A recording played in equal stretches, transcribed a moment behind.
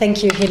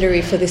Thank you,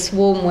 Hilary, for this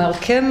warm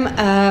welcome.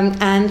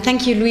 And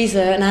thank you,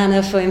 Louisa and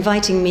Anna, for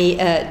inviting me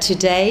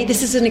today.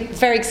 This is a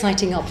very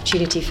exciting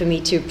opportunity for me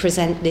to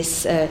present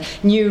this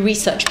new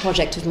research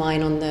project of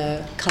mine on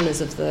the colours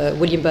of the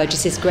William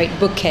Burges's great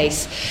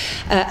bookcase.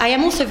 I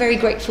am also very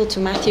grateful to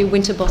Matthew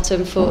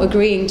Winterbottom for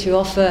agreeing to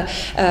offer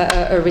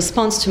a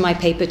response to my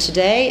paper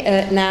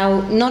today.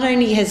 Now, not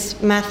only has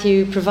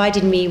Matthew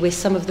provided me with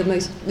some of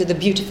the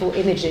beautiful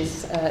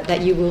images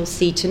that you will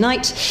see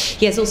tonight,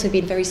 he has also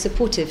been very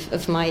supportive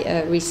of my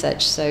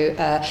research, so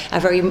I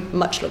very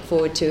much look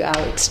forward to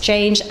our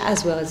exchange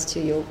as well as to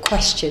your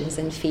questions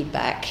and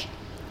feedback.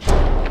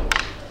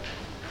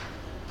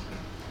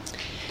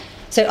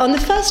 So on the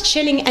first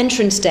chilling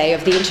entrance day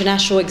of the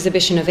International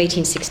Exhibition of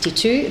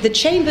 1862, the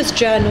Chambers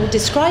Journal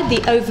described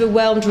the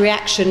overwhelmed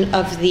reaction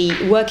of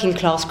the working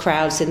class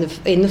crowds in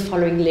the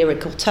following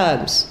lyrical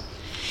terms.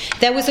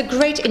 There was a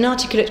great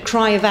inarticulate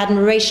cry of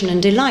admiration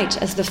and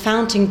delight as the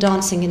fountain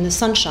dancing in the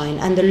sunshine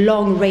and the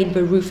long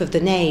rainbow roof of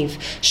the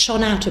nave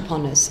shone out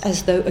upon us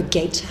as though a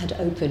gate had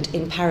opened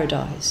in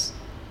paradise.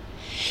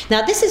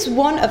 Now, this is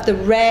one of the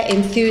rare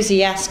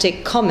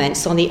enthusiastic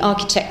comments on the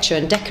architecture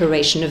and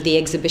decoration of the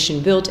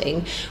exhibition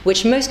building,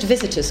 which most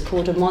visitors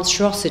called a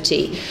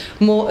monstrosity,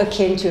 more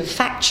akin to a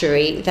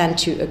factory than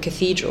to a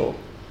cathedral.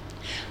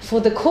 For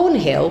the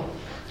Cornhill,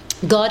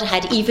 God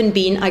had even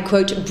been, I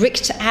quote,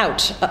 bricked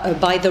out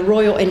by the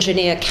royal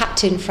engineer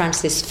Captain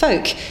Francis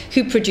Folk,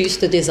 who produced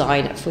the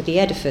design for the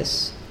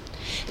edifice.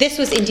 This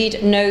was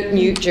indeed no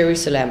New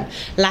Jerusalem,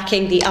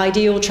 lacking the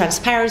ideal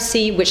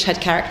transparency which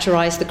had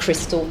characterized the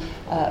Crystal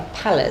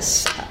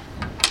Palace.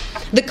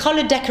 The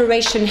colour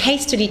decoration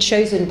hastily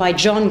chosen by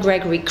John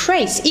Gregory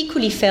Crace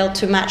equally failed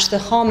to match the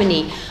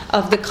harmony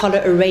of the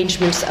colour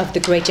arrangements of the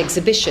Great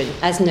Exhibition,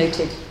 as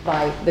noted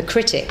by the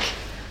critic.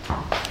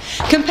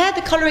 Compare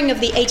the colouring of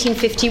the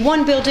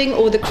 1851 building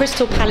or the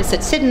Crystal Palace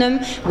at Sydenham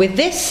with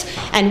this,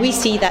 and we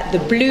see that the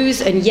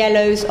blues and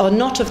yellows are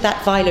not of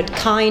that violet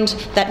kind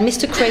that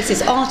Mr.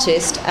 Crace's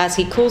artist, as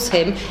he calls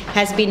him,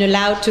 has been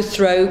allowed to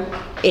throw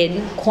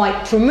in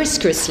quite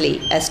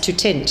promiscuously as to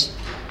tint.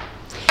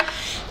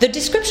 The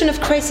description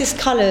of Crace's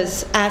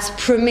colours as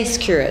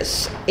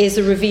promiscuous is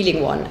a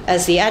revealing one,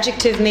 as the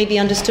adjective may be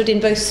understood in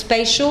both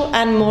spatial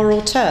and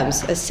moral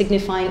terms, as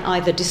signifying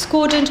either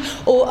discordant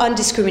or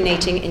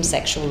undiscriminating in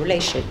sexual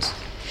relations.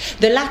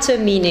 The latter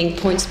meaning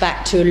points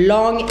back to a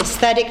long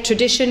aesthetic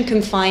tradition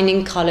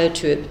confining colour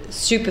to a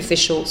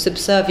superficial,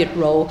 subservient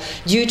role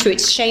due to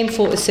its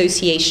shameful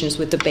associations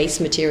with the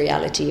base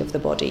materiality of the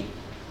body.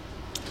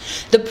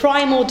 The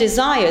primal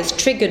desires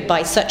triggered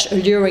by such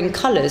alluring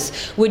colours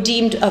were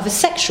deemed of a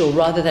sexual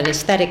rather than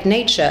aesthetic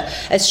nature,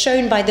 as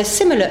shown by the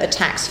similar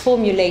attacks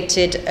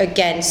formulated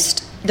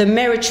against the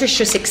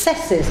meretricious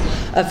excesses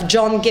of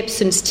John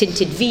Gibson's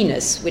Tinted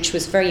Venus, which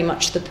was very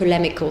much the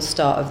polemical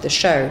star of the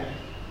show.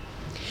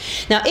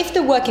 Now, if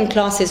the working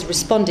classes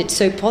responded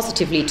so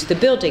positively to the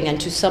building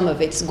and to some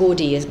of its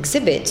gaudy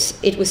exhibits,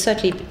 it was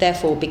certainly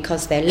therefore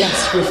because their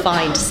less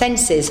refined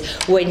senses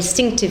were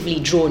instinctively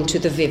drawn to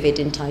the vivid,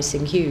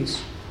 enticing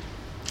hues.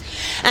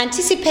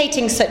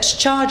 Anticipating such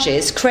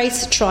charges,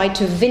 Crace tried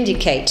to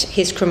vindicate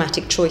his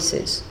chromatic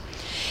choices.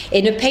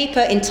 In a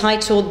paper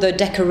entitled The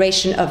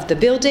Decoration of the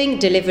Building,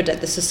 delivered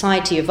at the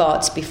Society of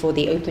Arts before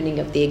the opening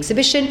of the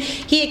exhibition,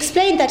 he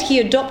explained that he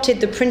adopted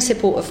the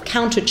principle of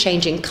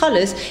counterchanging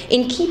colours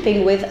in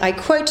keeping with, I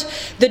quote,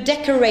 the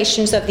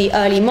decorations of the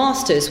early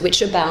masters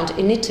which abound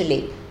in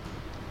Italy.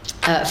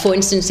 For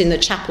instance, in the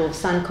chapel of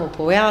San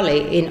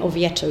Corporeale in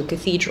Orvieto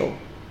Cathedral.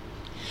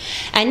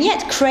 And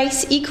yet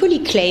Crace equally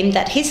claimed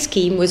that his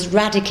scheme was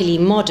radically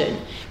modern,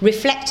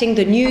 reflecting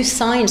the new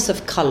science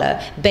of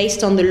colour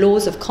based on the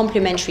laws of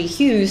complementary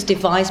hues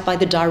devised by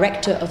the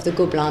director of the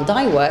Gobelin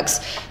dye works,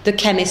 the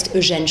chemist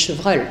Eugène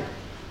Chevreul.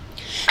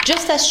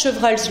 Just as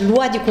Chevreul's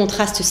Loi du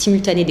contraste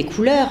simultané des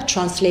couleurs,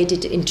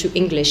 translated into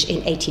English in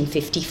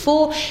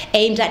 1854,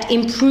 aimed at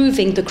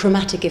improving the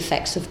chromatic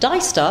effects of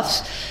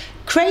dyestuffs,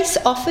 Crace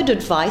offered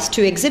advice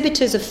to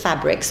exhibitors of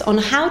fabrics on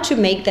how to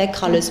make their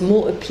colours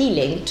more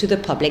appealing to the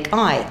public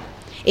eye,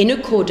 in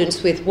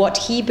accordance with what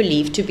he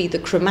believed to be the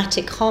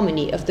chromatic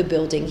harmony of the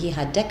building he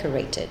had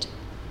decorated.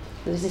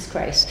 This is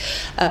Crace.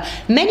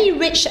 Many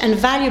rich and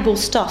valuable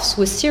stuffs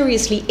were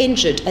seriously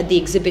injured at the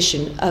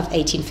exhibition of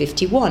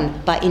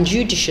 1851 by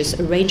injudicious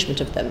arrangement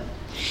of them.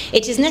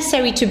 It is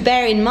necessary to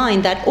bear in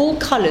mind that all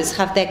colours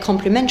have their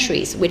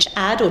complementaries, which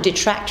add or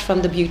detract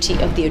from the beauty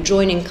of the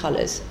adjoining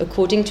colours,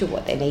 according to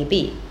what they may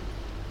be.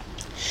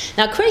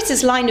 Now,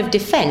 Crace's line of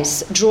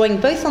defence,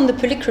 drawing both on the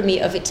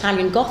polychromy of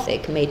Italian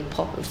Gothic, made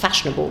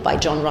fashionable by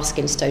John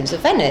Ruskin's Stones of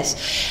Venice,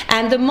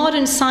 and the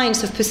modern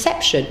science of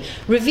perception,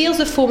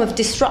 reveals a form of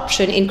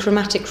disruption in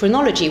chromatic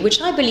chronology,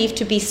 which I believe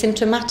to be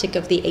symptomatic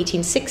of the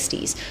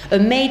 1860s, a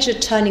major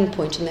turning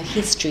point in the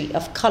history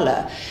of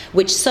colour,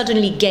 which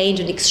suddenly gained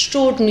an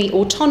extraordinary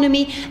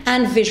autonomy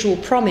and visual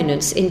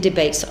prominence in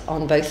debates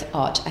on both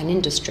art and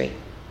industry.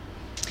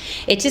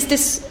 It is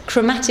this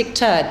chromatic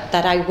turn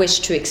that I wish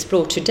to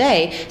explore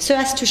today, so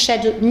as to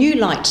shed new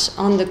light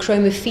on the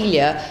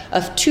chromophilia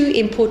of two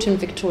important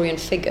Victorian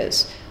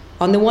figures,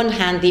 On the one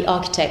hand, the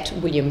architect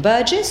William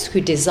Burges, who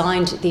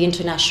designed the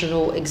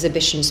International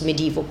Exhibition's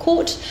medieval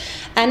court,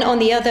 and on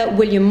the other,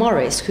 William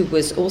Morris, who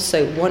was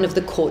also one of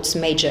the court's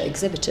major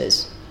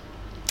exhibitors.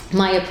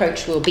 My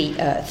approach will be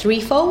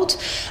threefold.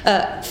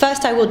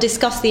 First, I will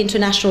discuss the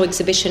International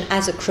Exhibition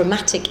as a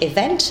chromatic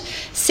event,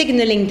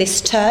 signalling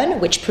this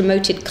turn, which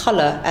promoted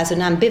colour as an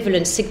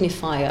ambivalent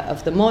signifier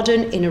of the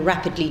modern in a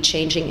rapidly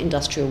changing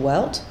industrial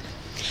world.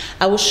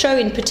 I will show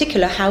in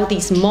particular how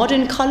these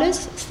modern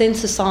colours,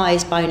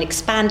 synthesized by an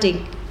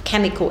expanding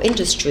chemical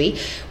industry,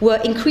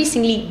 were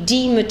increasingly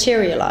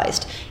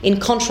dematerialized in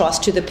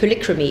contrast to the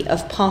polychromy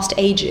of past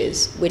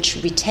ages, which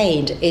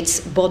retained its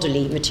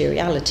bodily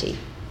materiality.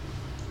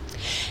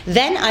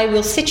 Then I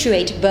will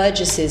situate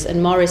Burges's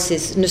and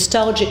Morris's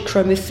nostalgic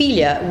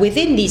chromophilia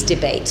within these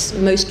debates,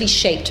 mostly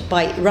shaped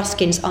by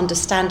Ruskin's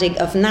understanding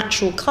of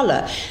natural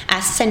colour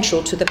as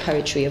central to the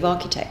poetry of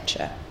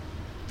architecture.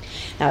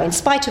 Now, in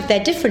spite of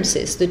their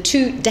differences, the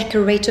two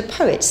decorator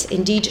poets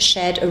indeed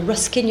shared a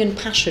Ruskinian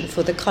passion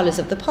for the colours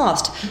of the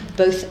past,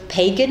 both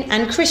pagan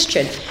and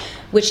Christian,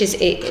 which is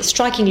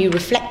strikingly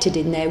reflected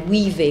in their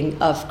weaving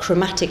of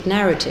chromatic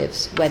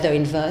narratives, whether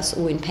in verse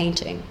or in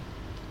painting.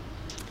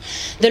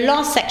 The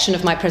last section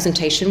of my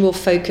presentation will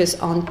focus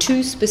on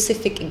two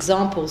specific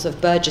examples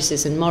of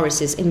Burges's and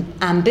Morris's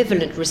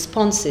ambivalent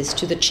responses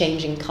to the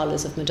changing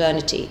colours of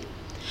modernity.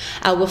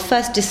 I will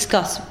first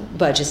discuss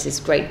Burges's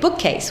great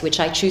bookcase, which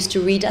I choose to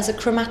read as a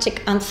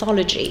chromatic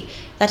anthology,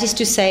 that is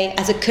to say,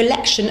 as a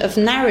collection of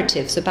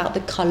narratives about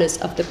the colours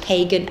of the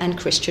pagan and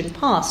Christian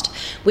past,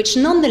 which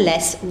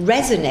nonetheless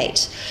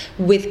resonate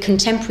with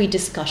contemporary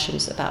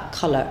discussions about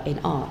colour in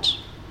art.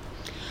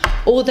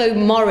 Although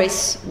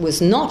Morris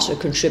was not a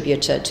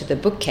contributor to the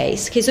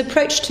bookcase, his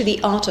approach to the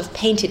art of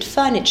painted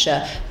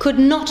furniture could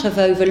not have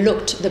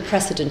overlooked the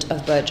precedent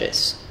of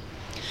Burges.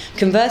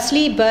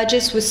 Conversely,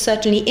 Burges was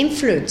certainly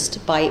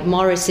influenced by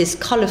Morris's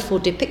colourful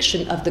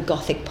depiction of the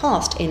Gothic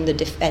past in The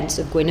Defence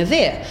of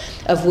Guinevere,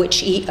 of which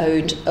he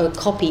owned a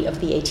copy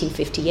of the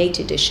 1858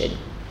 edition.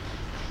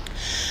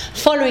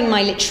 Following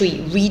my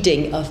literary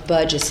reading of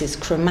Burges's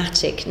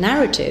chromatic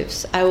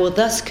narratives, I will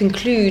thus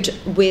conclude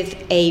with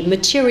a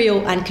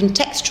material and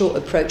contextual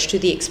approach to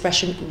the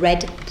expression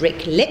red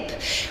brick lip,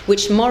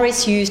 which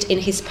Morris used in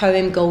his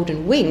poem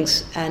Golden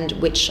Wings, and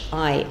which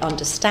I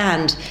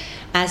understand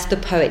as the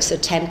poet's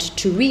attempt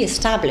to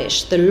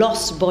re-establish the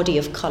lost body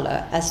of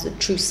colour as the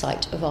true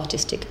site of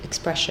artistic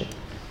expression.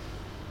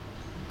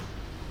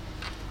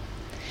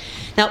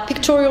 Now,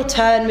 pictorial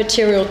turn,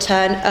 material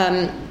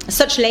turn,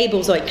 such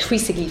labels are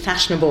increasingly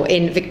fashionable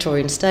in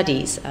Victorian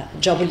studies.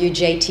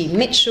 W.J.T.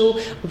 Mitchell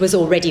was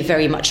already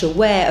very much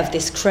aware of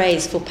this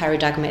craze for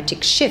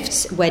paradigmatic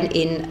shifts when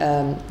in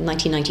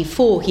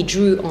 1994 he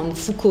drew on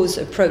Foucault's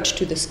approach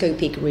to the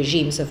scopic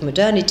regimes of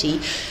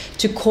modernity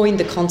to coin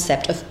the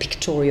concept of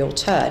pictorial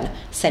turn,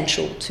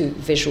 central to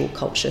visual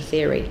culture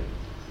theory.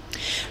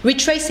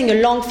 Retracing a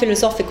long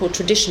philosophical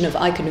tradition of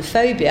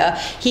iconophobia,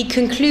 he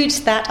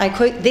concludes that, I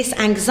quote, "This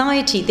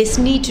anxiety, this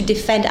need to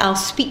defend our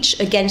speech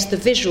against the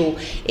visual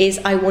is,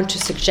 I want to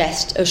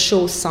suggest, a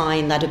sure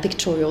sign that a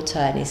pictorial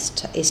turn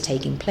is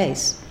taking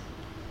place."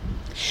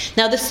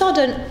 Now, the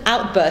sudden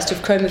outburst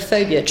of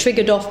chromophobia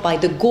triggered off by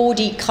the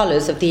gaudy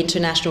colours of the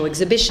International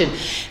Exhibition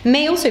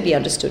may also be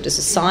understood as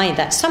a sign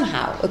that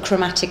somehow a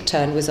chromatic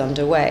turn was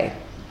underway.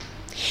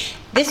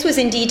 This was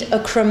indeed a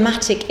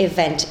chromatic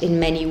event in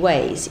many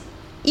ways,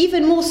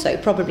 even more so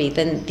probably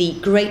than the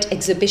Great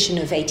Exhibition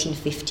of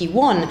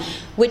 1851,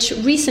 which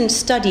recent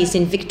studies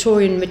in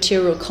Victorian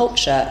material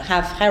culture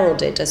have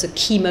heralded as a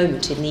key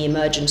moment in the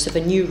emergence of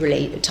a new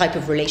type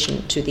of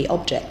relation to the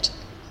object.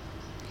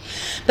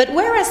 But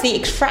whereas the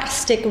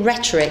ekphrastic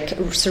rhetoric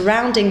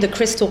surrounding the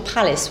Crystal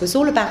Palace was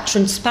all about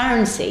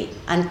transparency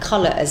and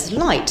colour as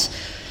light,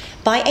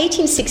 by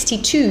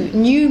 1862,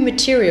 new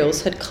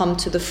materials had come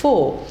to the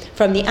fore,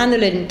 from the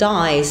aniline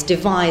dyes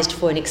devised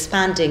for an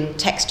expanding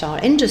textile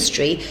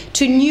industry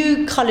to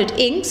new coloured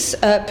inks,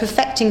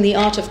 perfecting the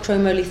art of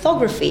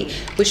chromolithography,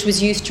 which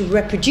was used to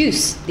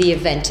reproduce the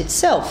event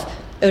itself,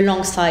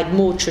 alongside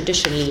more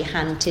traditionally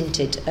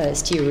hand-tinted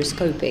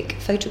stereoscopic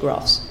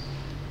photographs.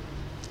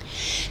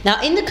 Now,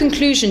 in the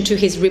conclusion to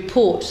his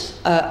report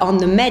on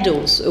the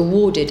medals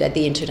awarded at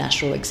the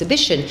International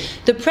Exhibition,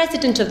 the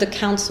president of the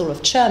Council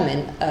of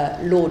Chairmen,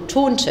 Lord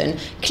Taunton,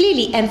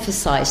 clearly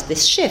emphasized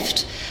this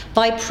shift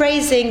by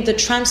praising the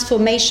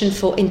transformation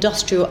for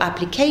industrial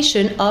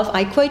application of,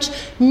 I quote,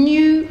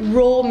 new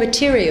raw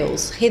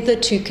materials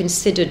hitherto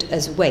considered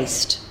as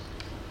waste.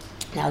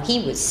 Now, he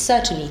was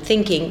certainly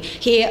thinking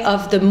here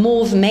of the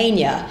mauve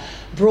mania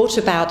brought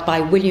about by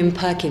William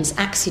Perkins'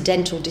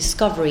 accidental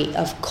discovery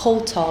of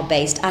coal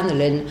tar-based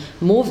aniline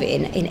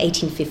morphine in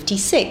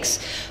 1856,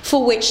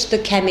 for which the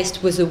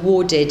chemist was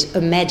awarded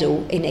a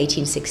medal in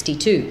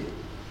 1862.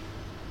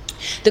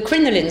 The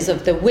crinolines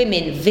of the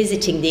women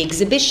visiting the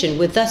exhibition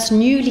were thus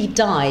newly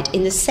dyed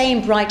in the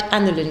same bright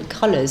aniline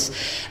colours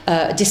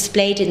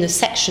displayed in the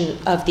section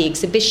of the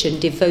exhibition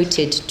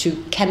devoted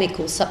to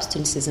chemical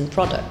substances and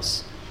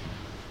products.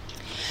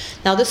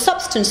 Now, the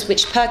substance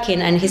which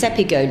Perkin and his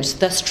epigones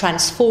thus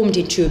transformed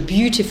into a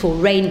beautiful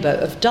rainbow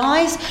of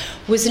dyes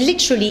was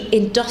literally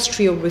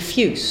industrial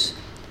refuse,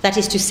 that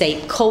is to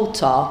say, coal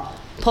tar,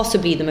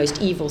 possibly the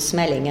most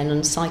evil-smelling and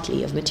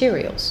unsightly of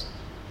materials.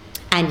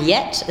 And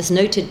yet, as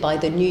noted by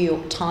the New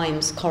York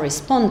Times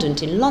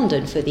correspondent in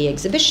London for the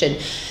exhibition,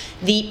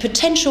 the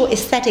potential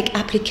aesthetic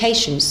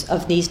applications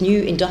of these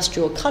new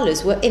industrial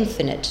colours were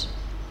infinite.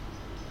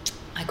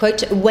 I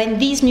quote, "When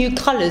these new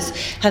colours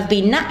have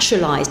been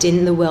naturalised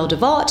in the world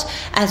of art,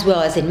 as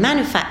well as in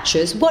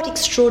manufactures, what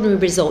extraordinary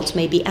results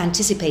may be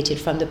anticipated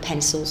from the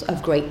pencils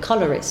of great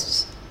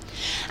colourists.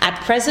 At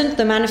present,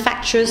 the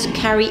manufacturers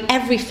carry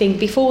everything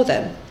before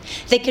them.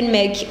 They can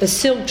make a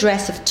silk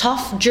dress of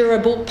tough,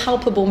 durable,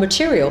 palpable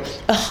material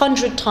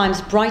 100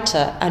 times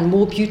brighter and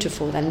more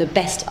beautiful than the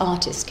best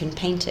artist can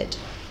paint it."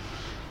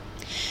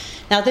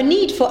 Now, the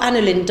need for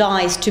aniline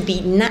dyes to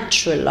be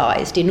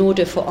naturalized in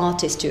order for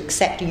artists to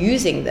accept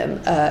using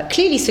them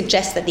clearly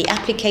suggests that the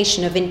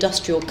application of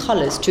industrial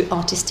colors to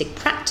artistic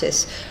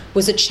practice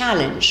was a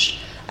challenge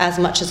as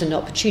much as an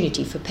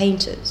opportunity for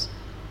painters.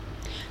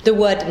 The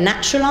word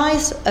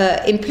naturalize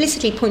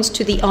implicitly points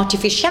to the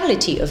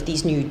artificiality of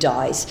these new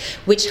dyes,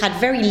 which had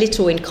very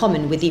little in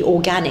common with the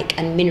organic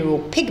and mineral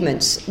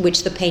pigments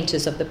which the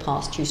painters of the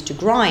past used to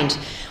grind,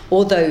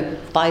 although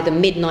by the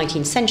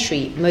mid-19th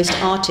century, most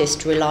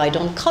artists relied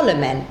on colour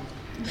men,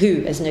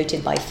 who, as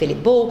noted by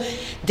Philip Ball,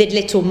 did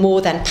little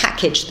more than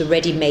package the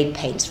ready-made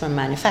paints from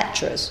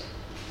manufacturers.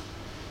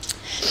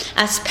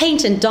 As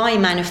paint and dye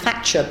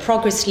manufacture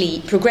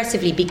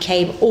progressively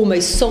became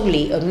almost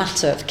solely a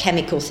matter of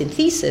chemical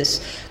synthesis,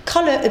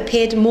 colour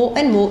appeared more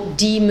and more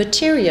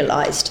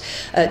dematerialised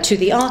to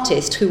the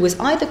artist, who was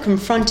either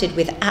confronted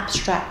with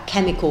abstract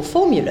chemical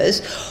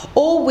formulas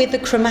or with a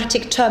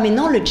chromatic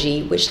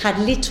terminology which had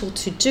little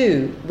to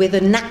do with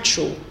a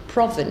natural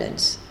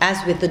provenance, as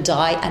with the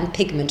dye and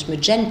pigment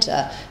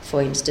magenta,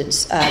 for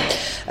instance,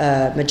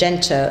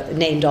 magenta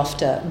named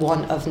after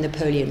one of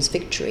Napoleon's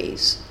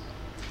victories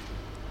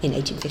in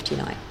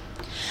 1859.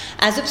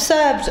 As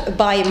observed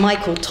by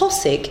Michael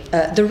Taussig,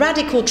 the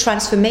radical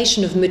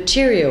transformation of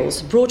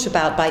materials brought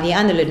about by the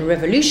aniline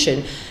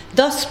revolution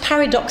thus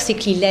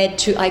paradoxically led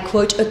to, I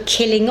quote, a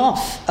killing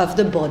off of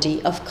the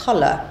body of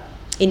colour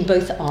in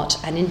both art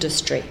and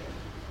industry.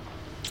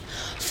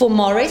 For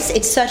Morris,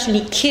 it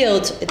certainly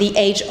killed the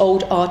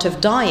age-old art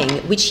of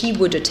dyeing, which he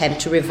would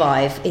attempt to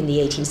revive in the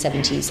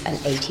 1870s and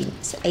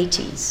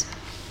 1880s.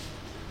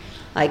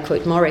 I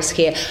quote Morris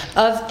here,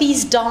 "Of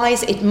these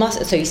dyes, it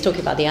must," so he's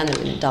talking about the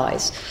aniline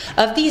dyes,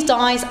 "of these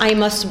dyes,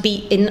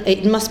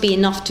 it must be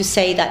enough to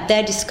say that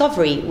their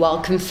discovery, while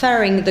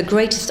conferring the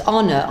greatest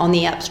honour on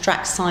the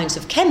abstract science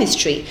of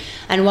chemistry,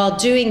 and while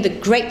doing the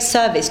great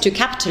service to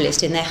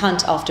capitalists in their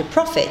hunt after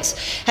profits,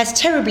 has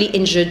terribly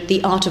injured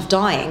the art of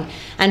dyeing,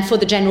 and for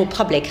the general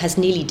public has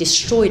nearly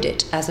destroyed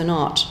it as an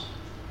art.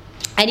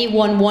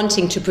 Anyone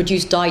wanting to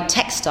produce dyed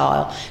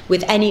textile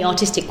with any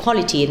artistic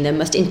quality in them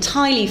must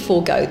entirely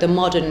forego the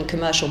modern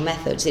commercial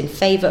methods in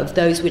favour of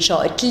those which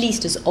are at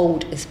least as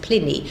old as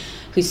Pliny,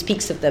 who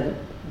speaks of them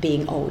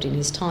being old in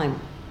his time."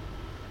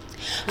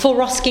 For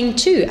Ruskin,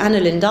 too,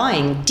 aniline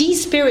dyeing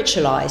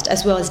despiritualised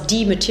as well as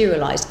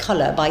dematerialised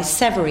colour by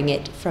severing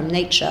it from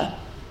nature.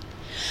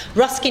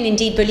 Ruskin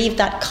indeed believed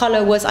that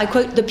colour was, I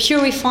quote, "the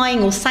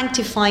purifying or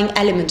sanctifying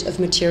element of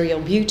material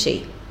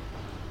beauty."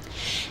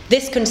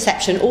 This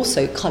conception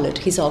also coloured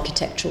his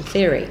architectural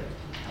theory.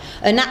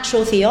 A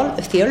natural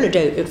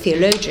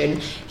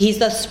theologian, he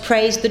thus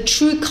praised the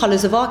true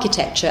colours of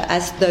architecture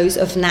as those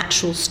of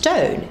natural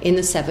stone in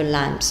the seven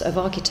lamps of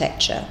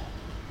architecture.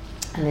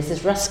 And this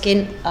is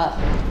Ruskin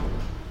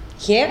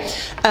here.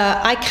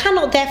 "I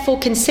cannot therefore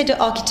consider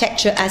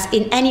architecture as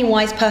in any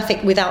wise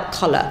perfect without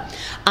colour.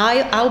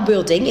 Our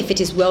building, if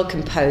it is well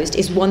composed,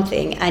 is one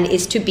thing and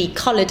is to be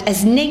coloured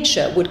as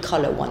nature would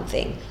colour one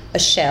thing, a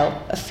shell,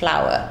 a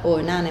flower, or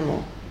an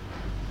animal."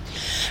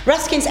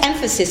 Ruskin's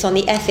emphasis on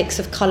the ethics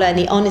of colour and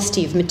the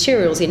honesty of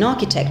materials in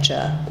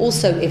architecture,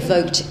 also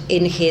evoked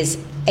in his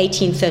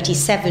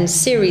 1837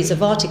 series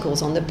of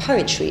articles on the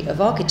poetry of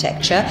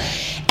architecture,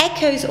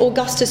 echoes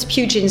Augustus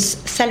Pugin's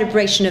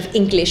celebration of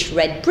English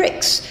red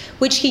bricks,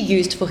 which he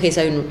used for his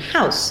own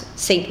house,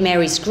 St.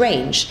 Mary's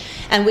Grange,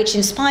 and which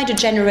inspired a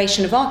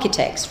generation of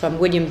architects from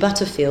William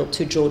Butterfield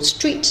to George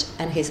Street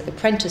and his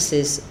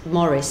apprentices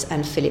Morris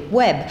and Philip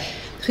Webb,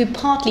 who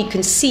partly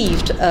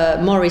conceived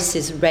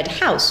Morris's red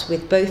house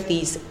with both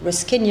these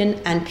Ruskinian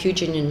and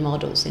Puginian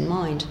models in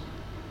mind.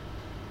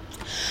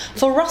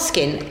 For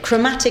Ruskin,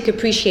 chromatic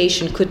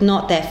appreciation could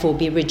not therefore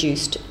be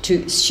reduced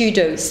to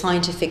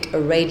pseudo-scientific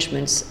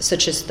arrangements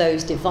such as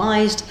those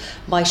devised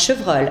by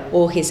Chevreul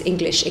or his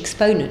English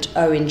exponent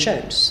Owen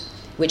Jones,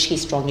 which he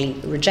strongly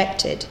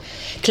rejected,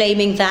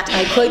 claiming that,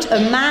 I quote, "a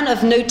man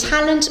of no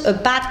talent, a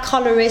bad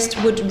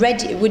colourist, would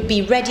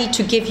be ready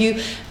to give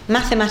you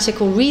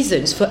mathematical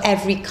reasons for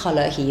every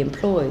colour he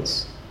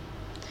employs."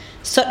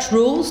 Such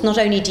rules not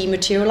only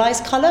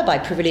dematerialise colour by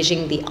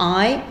privileging the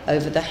eye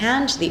over the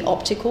hand, the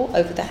optical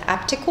over the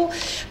haptical,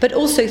 but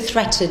also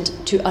threatened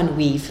to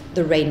unweave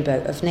the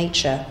rainbow of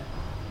nature.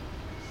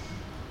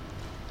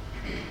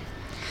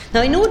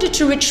 Now, in order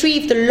to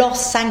retrieve the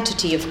lost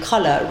sanctity of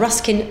colour,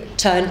 Ruskin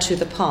turned to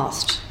the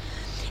past.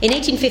 In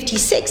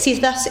 1856, he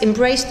thus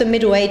embraced the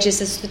Middle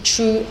Ages as the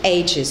true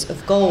ages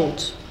of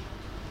gold.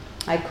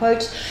 I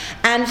quote,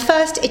 "And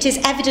first, it is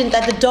evident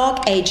that the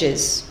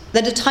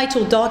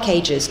title Dark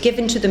Ages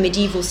given to the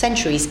medieval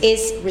centuries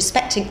is,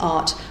 respecting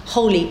art,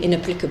 wholly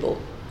inapplicable.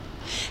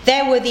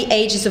 There were the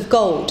ages of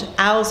gold,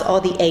 ours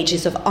are the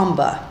ages of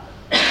umber.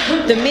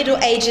 The Middle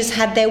Ages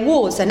had their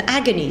wars and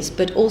agonies,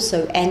 but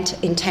also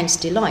intense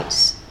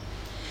delights.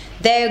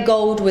 Their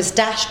gold was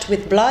dashed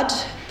with blood,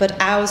 but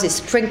ours is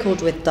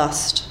sprinkled with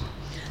dust.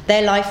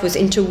 Their life was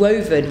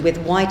interwoven with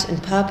white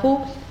and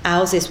purple,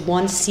 ours is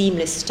one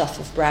seamless stuff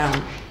of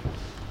brown."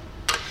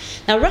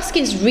 Now,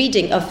 Ruskin's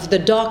reading of the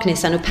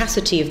darkness and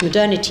opacity of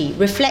modernity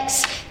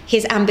reflects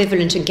his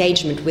ambivalent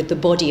engagement with the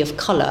body of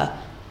colour,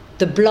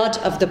 the blood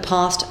of the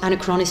past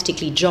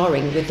anachronistically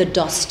jarring with the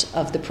dust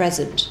of the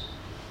present.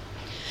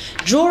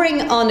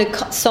 Drawing on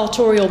a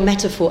sartorial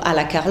metaphor à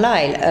la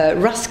Carlyle,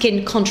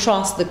 Ruskin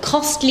contrasts the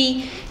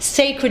costly,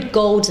 sacred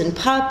golds and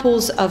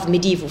purples of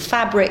medieval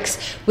fabrics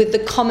with the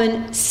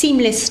common,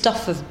 seamless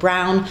stuff of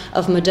brown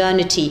of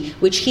modernity,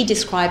 which he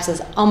describes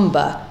as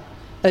umber,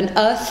 an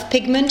earth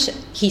pigment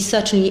he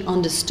certainly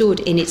understood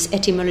in its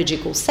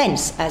etymological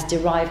sense as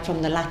derived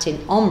from the Latin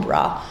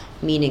umbra,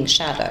 meaning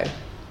shadow.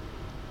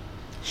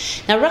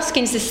 Now,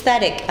 Ruskin's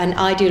aesthetic and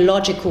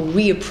ideological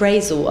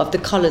reappraisal of the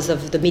colours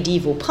of the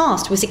medieval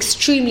past was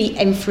extremely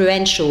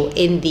influential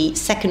in the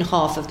second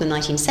half of the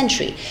 19th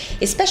century,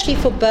 especially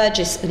for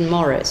Burges and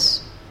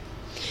Morris.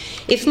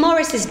 If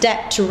Morris's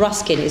debt to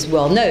Ruskin is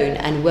well known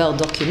and well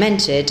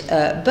documented,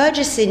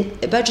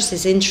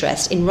 Burges's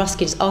interest in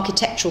Ruskin's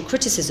architectural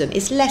criticism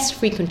is less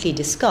frequently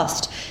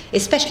discussed,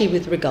 especially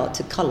with regard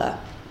to colour.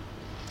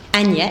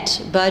 And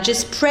yet,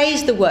 Burges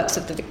praised the works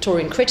of the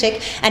Victorian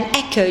critic and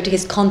echoed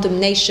his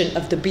condemnation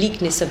of the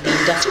bleakness of the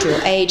industrial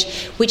age,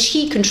 which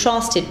he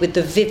contrasted with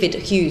the vivid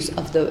hues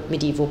of the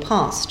medieval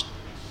past.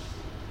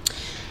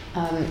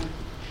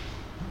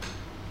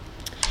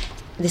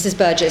 This is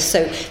Burges.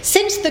 So,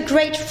 since the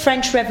Great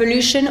French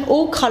Revolution,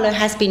 all colour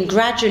has been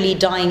gradually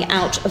dying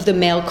out of the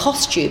male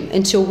costume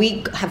until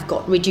we have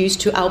got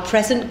reduced to our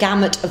present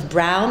gamut of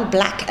brown,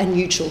 black and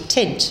neutral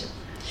tint.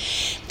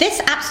 This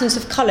absence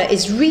of colour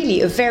is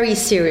really a very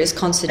serious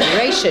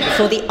consideration,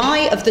 for the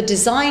eye of the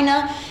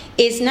designer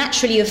is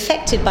naturally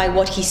affected by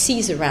what he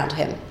sees around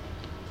him.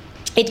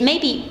 It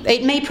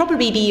may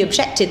probably be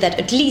objected that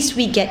at least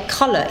we get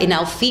colour in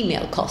our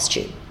female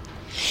costume.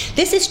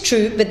 This is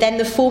true, but then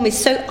the form is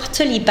so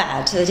utterly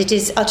bad that it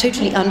is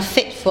totally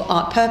unfit for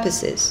art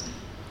purposes.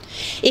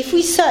 If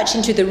we search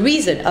into the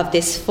reason of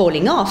this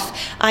falling off,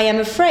 I am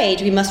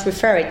afraid we must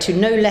refer it to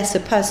no less a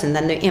person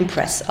than the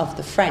Empress of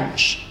the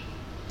French.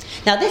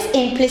 Now, this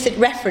implicit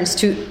reference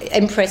to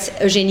Empress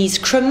Eugénie's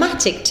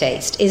chromatic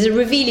taste is a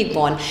revealing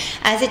one,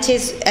 as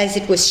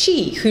it was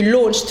she who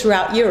launched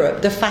throughout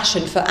Europe the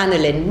fashion for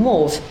aniline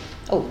mauve.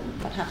 Oh,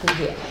 what happened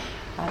here?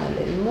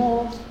 Aniline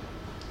mauve.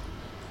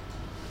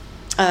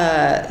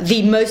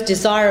 The most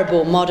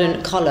desirable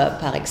modern colour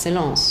par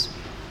excellence.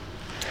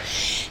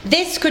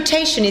 This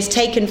quotation is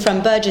taken from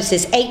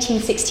Burges's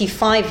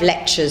 1865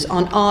 lectures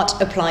on art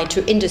applied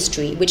to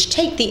industry, which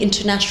take the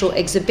international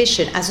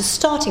exhibition as a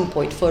starting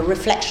point for a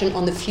reflection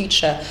on the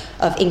future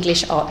of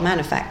English art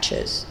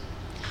manufactures.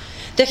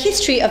 The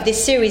history of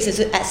this series is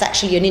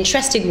actually an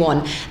interesting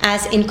one,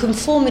 as in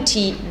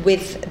conformity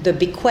with the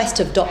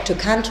bequest of Dr.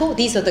 Cantor,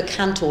 these are the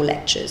Cantor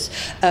lectures,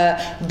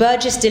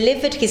 Burges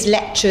delivered his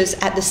lectures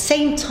at the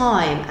same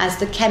time as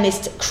the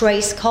chemist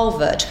Crace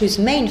Calvert, whose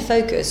main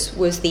focus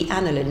was the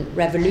aniline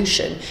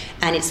revolution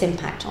and its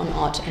impact on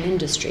art and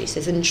industry. So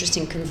there's an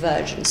interesting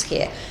convergence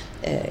here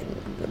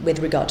with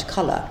regard to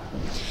colour.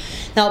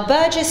 Now,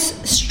 Burges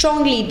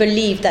strongly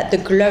believed that the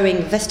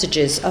glowing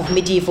vestiges of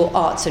medieval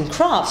arts and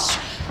crafts,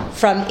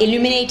 from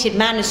illuminated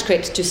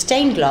manuscripts to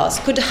stained glass,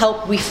 could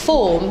help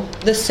reform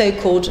the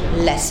so-called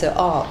lesser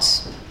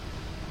arts.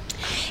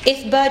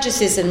 If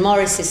Burges's and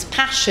Morris's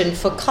passion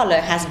for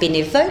colour has been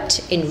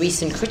evoked in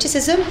recent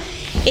criticism,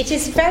 it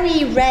is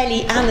very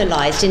rarely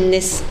analysed in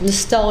this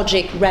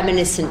nostalgic,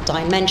 reminiscent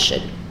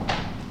dimension.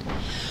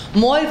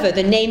 Moreover,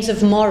 the names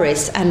of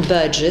Morris and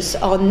Burges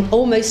are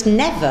almost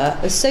never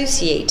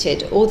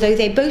associated, although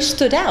they both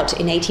stood out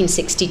in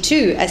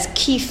 1862 as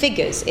key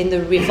figures in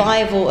the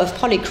revival of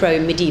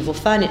polychrome medieval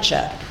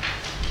furniture.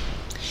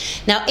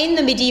 Now, in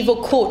the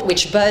medieval court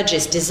which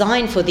Burges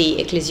designed for the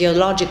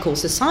Ecclesiological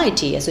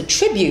Society as a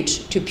tribute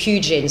to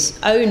Pugin's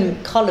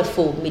own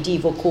colourful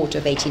medieval court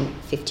of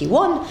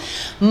 1851,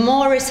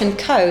 Morris and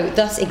Co.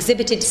 thus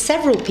exhibited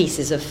several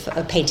pieces of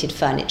painted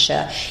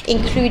furniture,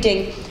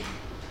 including...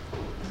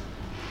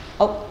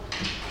 Oh,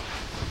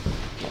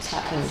 what's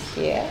happened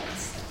here?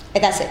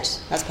 That's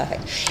it. That's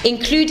perfect.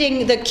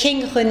 Including the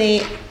King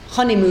René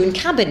honeymoon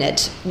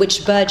cabinet,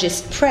 which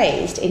Burges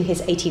praised in his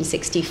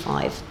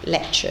 1865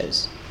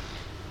 lectures.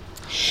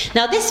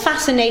 Now, this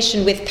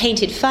fascination with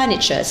painted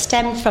furniture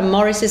stemmed from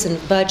Morris's and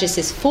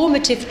Burges's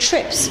formative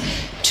trips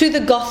to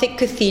the Gothic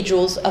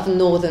cathedrals of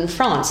northern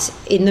France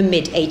in the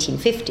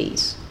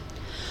mid-1850s.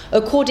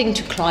 According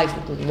to Clive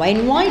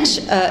Wainwright,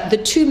 the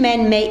two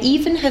men may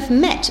even have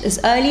met as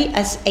early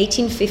as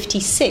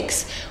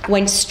 1856,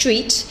 when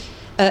Street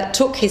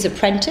took his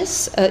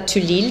apprentice to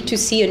Lille to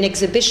see an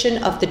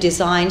exhibition of the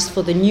designs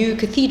for the new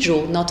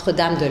cathedral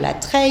Notre-Dame de la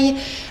Treille,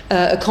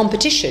 a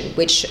competition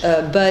which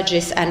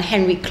Burges and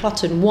Henry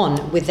Clotten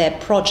won with their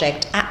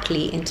project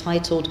aptly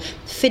entitled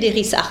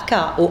Fideris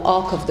Arca, or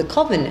Ark of the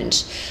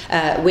Covenant,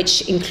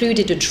 which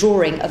included a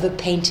drawing of a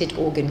painted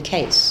organ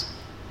case.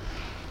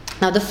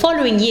 Now, the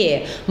following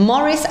year,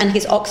 Morris and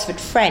his Oxford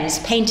friends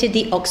painted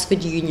the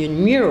Oxford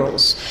Union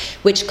murals,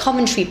 which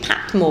Coventry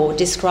Patmore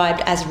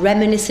described as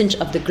reminiscent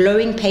of the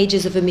glowing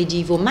pages of a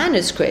medieval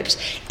manuscript,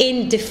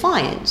 in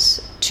defiance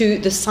to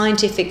the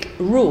scientific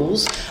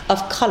rules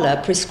of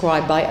colour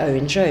prescribed by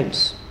Owen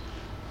Jones.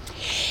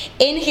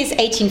 In his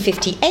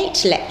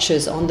 1858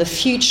 lectures on the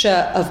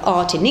future of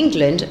art in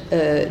England,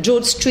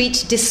 George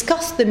Street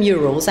discussed the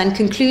murals and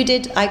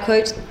concluded, I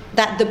quote,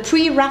 that the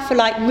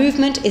pre-Raphaelite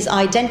movement is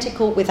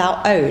identical with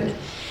our own.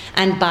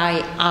 And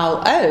by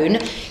our own,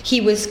 he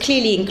was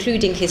clearly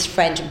including his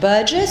friend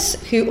Burges,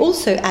 who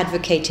also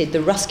advocated the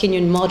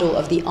Ruskinian model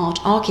of the art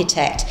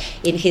architect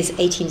in his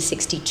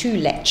 1862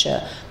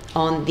 lecture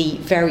on the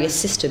various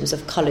systems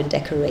of coloured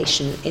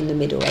decoration in the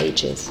Middle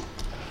Ages.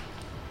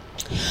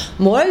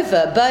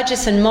 Moreover,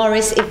 Burges and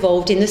Morris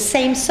evolved in the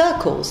same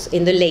circles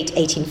in the late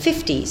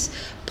 1850s,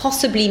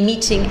 possibly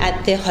meeting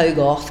at the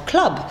Hogarth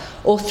Club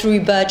or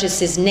through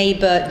Burges's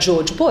neighbour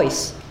George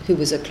Boyce, who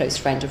was a close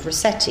friend of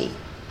Rossetti.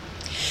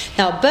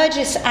 Now,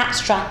 Burges'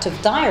 abstract of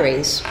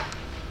diaries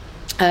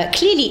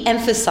clearly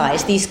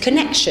emphasised these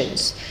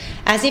connections,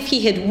 as if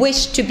he had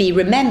wished to be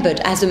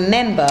remembered as a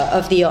member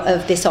of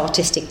this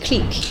artistic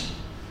clique.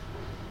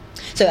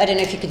 So I don't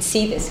know if you can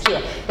see this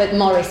here, but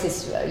Morris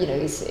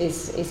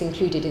is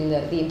included in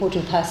the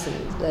important person,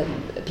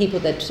 the people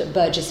that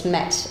Burges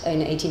met in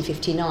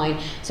 1859.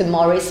 So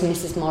Morris,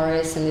 Mrs.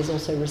 Morris, and there's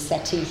also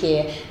Rossetti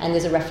here, and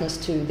there's a reference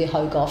to the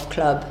Hogarth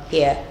Club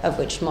here, of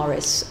which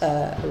Morris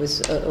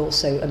was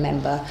also a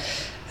member.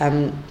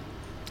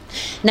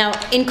 Now,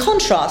 in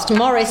contrast,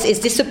 Morris is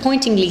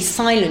disappointingly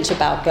silent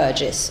about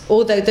Burges,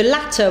 although the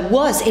latter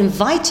was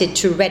invited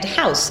to Red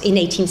House in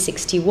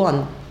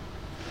 1861.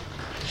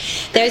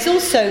 There is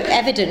also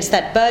evidence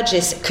that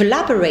Burges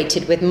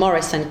collaborated with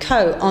Morris and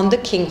Co. on the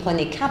King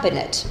René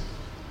cabinet,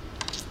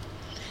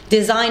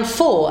 designed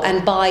for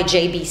and by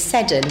J.B.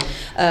 Seddon,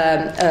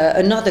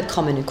 another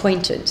common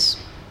acquaintance.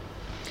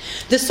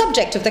 The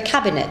subject of the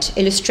cabinet,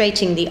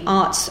 illustrating the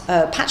arts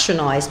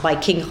patronised by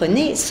King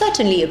René,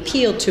 certainly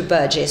appealed to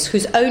Burges,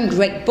 whose own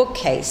great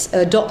bookcase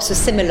adopts a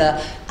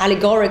similar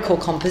allegorical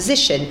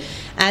composition,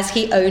 as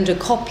he owned a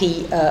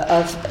copy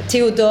of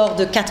Théodore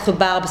de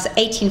Quatrebarbes'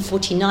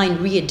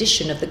 1849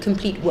 re-edition of the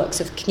complete works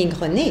of King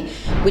René,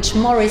 which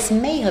Morris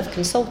may have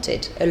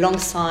consulted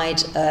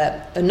alongside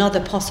another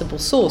possible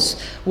source,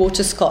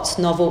 Walter Scott's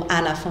novel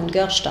Anna von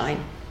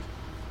Gerstein.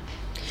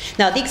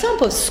 Now, the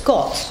example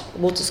of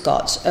Walter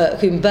Scott,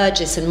 whom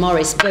Burges and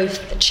Morris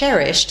both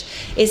cherished,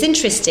 is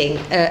interesting,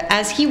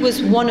 as he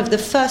was one of the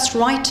first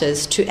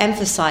writers to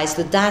emphasize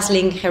the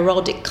dazzling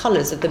heraldic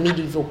colours of the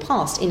medieval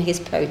past in his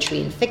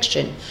poetry and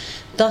fiction,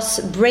 thus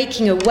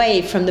breaking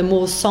away from the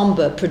more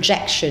sombre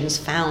projections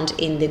found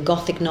in the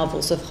Gothic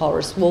novels of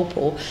Horace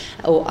Walpole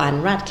or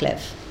Anne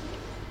Radcliffe.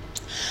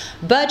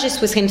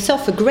 Burges was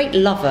himself a great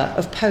lover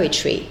of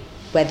poetry,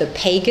 whether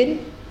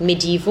pagan,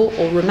 medieval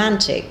or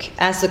romantic,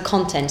 as the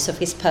contents of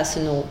his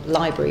personal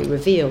library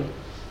reveal.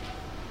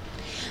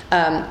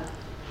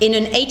 In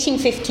an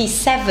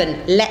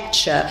 1857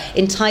 lecture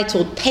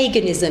entitled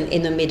Paganism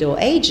in the Middle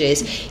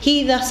Ages,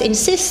 he thus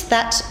insists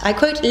that, I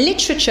quote,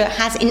 literature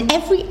has in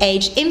every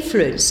age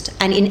influenced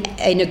and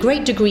in a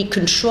great degree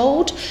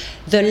controlled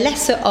the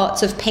lesser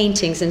arts of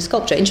paintings and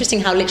sculpture.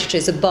 Interesting how literature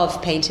is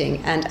above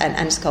painting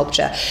and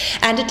sculpture,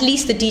 and at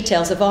least the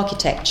details of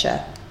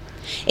architecture.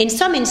 In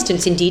some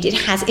instances, indeed, it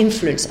has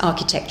influenced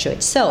architecture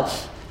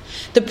itself.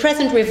 The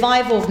present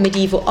revival of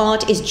medieval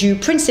art is due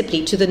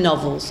principally to the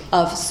novels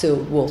of Sir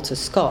Walter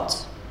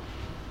Scott.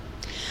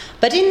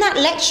 But in that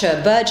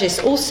lecture,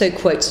 Burges also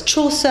quotes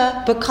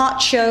Chaucer,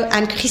 Boccaccio,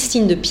 and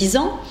Christine de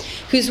Pisan,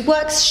 whose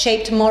works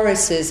shaped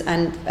Morris's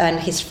and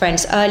his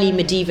friends' early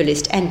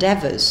medievalist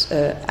endeavours,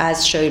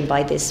 as shown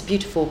by this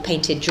beautiful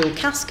painted jewel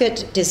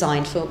casket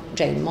designed for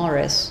Jane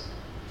Morris.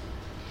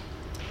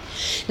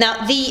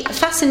 Now, the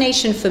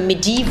fascination for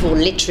medieval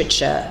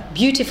literature,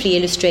 beautifully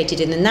illustrated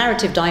in the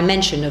narrative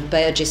dimension of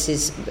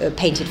Burges's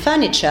painted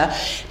furniture,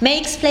 may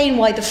explain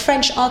why the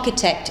French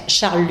architect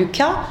Charles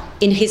Lucas,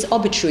 in his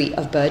obituary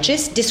of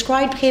Burges,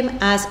 described him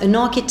as an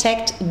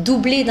architect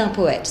doublé d'un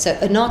poète, so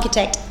an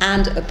architect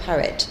and a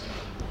poet.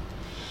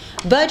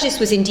 Burges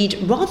was indeed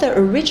rather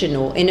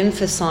original in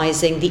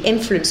emphasizing the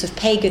influence of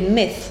pagan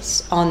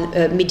myths on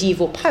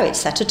medieval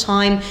poets at a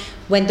time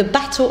when the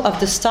battle of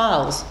the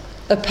styles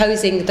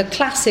opposing the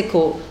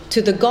classical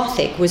to the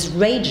Gothic was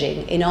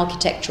raging in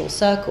architectural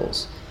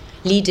circles,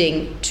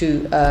 leading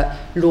to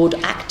Lord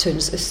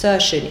Acton's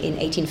assertion in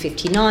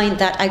 1859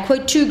 that, I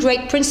quote, two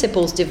great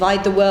principles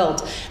divide the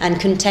world and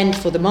contend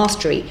for the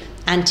mastery,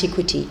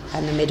 antiquity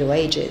and the Middle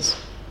Ages.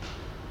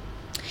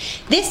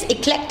 This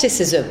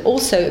eclecticism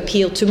also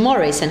appealed to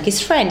Maurice and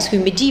his friends, who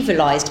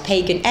medievalized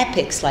pagan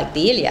epics like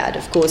the Iliad,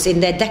 of course,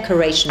 in their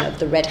decoration of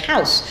the Red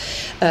House,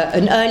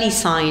 an early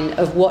sign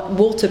of what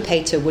Walter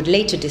Pater would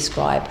later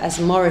describe as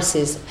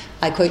Maurice's,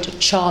 I quote,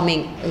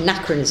 charming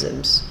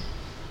anachronisms.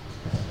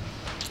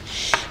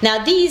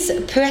 Now, these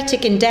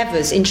poetic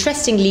endeavors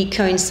interestingly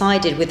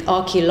coincided with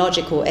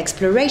archaeological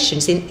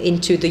explorations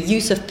into the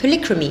use of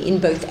polychromy in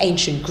both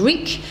ancient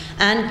Greek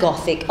and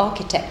Gothic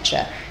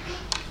architecture.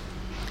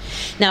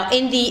 Now,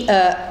 in the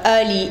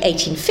early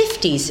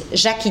 1850s,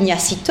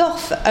 Jacques-Ignace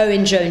Torff,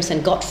 Owen-Jones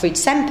and Gottfried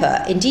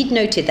Semper indeed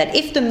noted that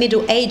if the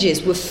Middle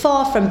Ages were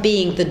far from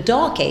being the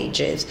Dark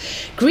Ages,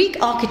 Greek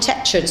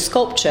architecture and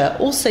sculpture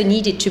also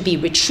needed to be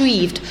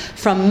retrieved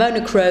from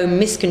monochrome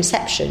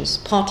misconceptions,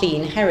 partly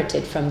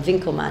inherited from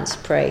Winckelmann's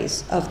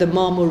praise of the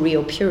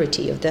marmoreal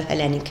purity of the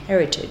Hellenic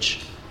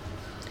heritage.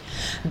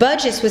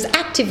 Burges was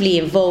actively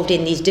involved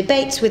in these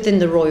debates within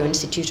the Royal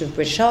Institute of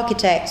British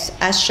Architects,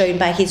 as shown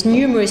by his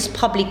numerous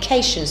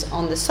publications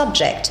on the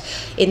subject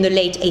in the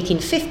late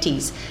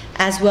 1850s,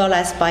 as well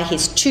as by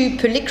his 2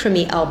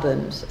 polychromy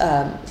albums,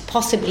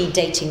 possibly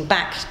dating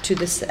back to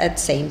the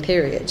same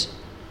period.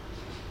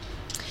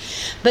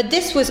 But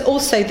this was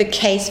also the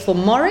case for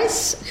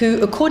Maurice,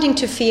 who, according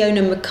to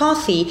Fiona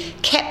McCarthy,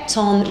 kept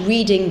on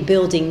reading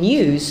Building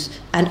News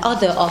and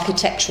other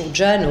architectural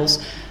journals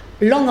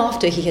long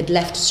after he had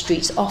left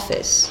Street's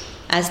office,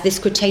 as this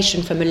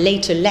quotation from a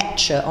later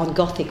lecture on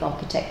Gothic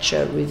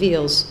architecture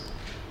reveals.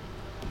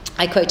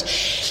 I quote,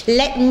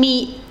 "Let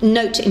me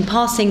note in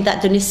passing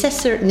that the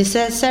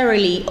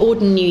necessarily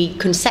ordinary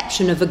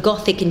conception of a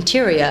Gothic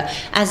interior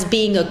as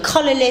being a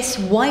colourless,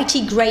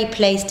 whitey-grey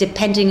place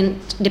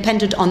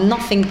dependent on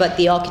nothing but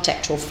the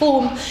architectural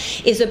form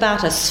is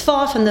about as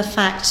far from the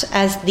fact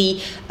as the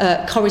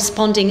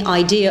corresponding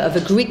idea of a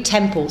Greek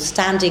temple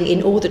standing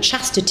in all the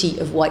chastity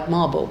of white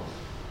marble.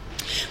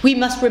 We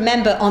must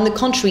remember, on the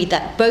contrary,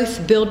 that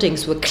both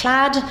buildings were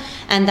clad,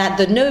 and that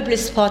the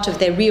noblest part of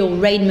their real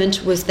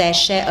raiment was their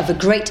share of a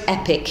great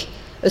epic,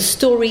 a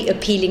story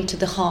appealing to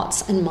the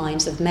hearts and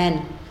minds of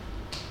men."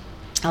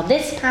 Now,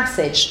 this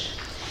passage,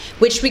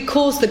 which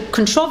recalls the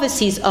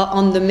controversies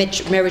on the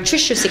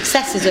meretricious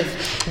successes of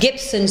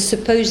Gibson's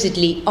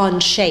supposedly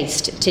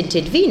unchased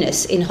tinted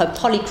Venus in her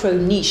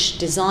polychrome niche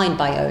designed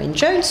by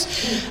Owen-Jones,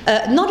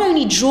 not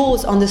only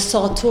draws on the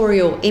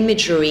sartorial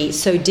imagery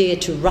so dear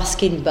to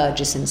Ruskin,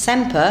 Burges and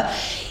Semper,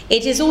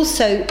 it is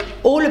also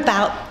all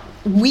about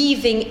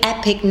weaving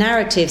epic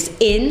narratives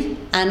in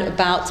and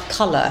about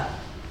colour.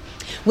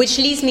 Which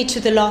leads me to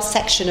the last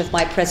section of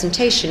my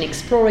presentation,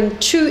 exploring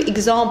 2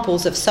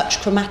 examples of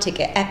such chromatic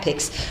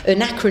epics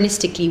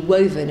anachronistically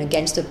woven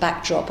against a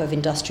backdrop of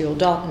industrial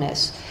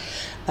darkness.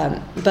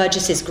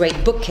 Burges's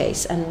Great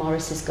Bookcase and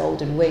Maurice's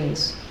Golden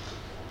Wings.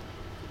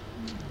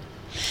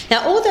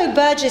 Now, although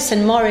Burges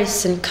and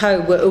Maurice and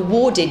co. were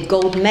awarded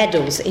gold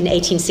medals in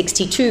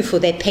 1862 for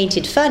their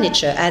painted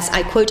furniture as,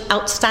 I quote,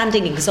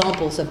 outstanding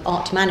examples of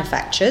art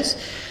manufactures,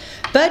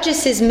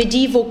 Burges's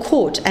medieval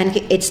court and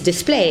its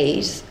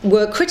displays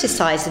were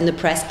criticised in the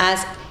press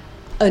as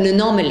an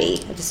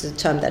anomaly. This is a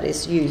term that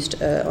is used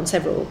on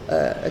several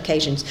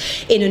occasions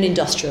in an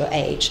industrial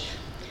age.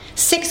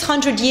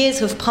 600 years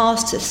have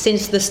passed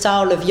since the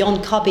style of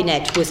Jan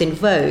Cabinet was in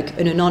vogue,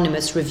 an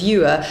anonymous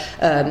reviewer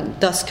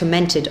thus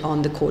commented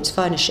on the court's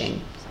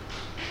furnishing.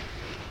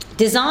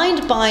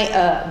 Designed by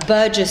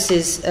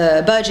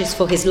Burges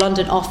for his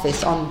London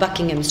office on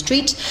Buckingham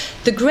Street,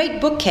 the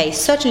Great Bookcase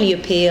certainly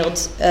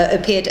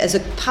appeared as a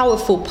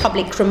powerful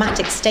public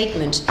chromatic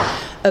statement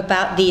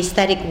about the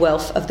aesthetic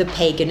wealth of the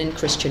pagan and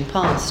Christian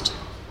past.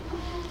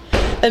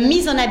 A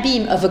mise en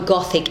abîme of a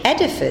Gothic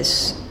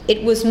edifice,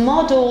 it was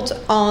modelled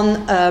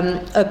on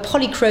a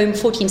polychrome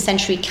 14th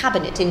century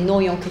cabinet in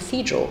Noyon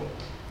Cathedral,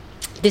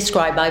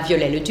 described by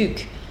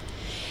Viollet-le-Duc.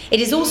 It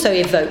is also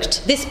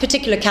evoked, this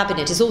particular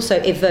cabinet is also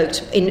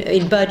evoked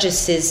in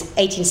Burges's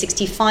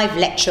 1865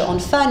 lecture on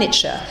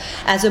furniture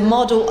as a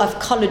model of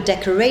coloured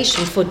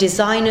decoration for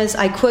designers,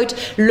 I quote,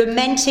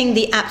 lamenting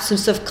the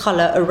absence of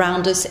colour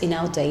around us in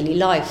our daily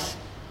life.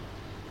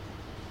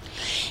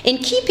 In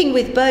keeping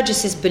with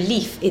Burges's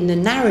belief in the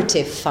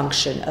narrative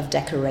function of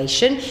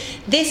decoration,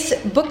 this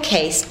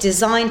bookcase,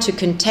 designed to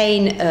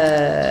contain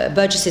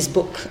Burges's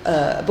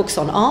books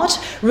on art,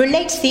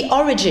 relates the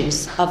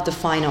origins of the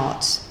fine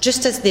arts,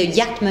 just as the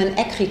Yatman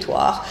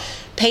Écritoire,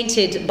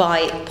 painted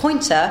by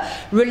Poynter,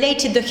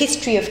 related the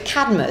history of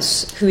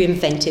Cadmus, who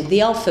invented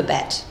the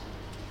alphabet.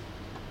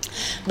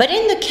 But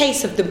in the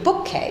case of the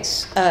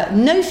bookcase,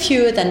 no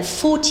fewer than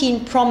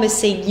 14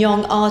 promising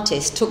young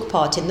artists took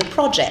part in the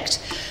project,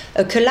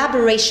 a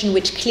collaboration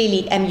which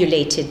clearly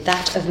emulated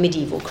that of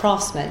medieval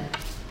craftsmen.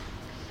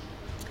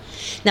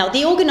 Now,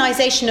 the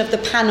organization of the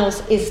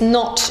panels is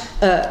not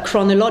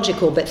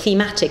chronological but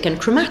thematic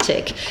and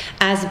chromatic,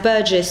 as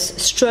Burges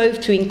strove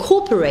to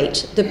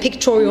incorporate the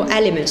pictorial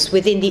elements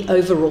within the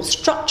overall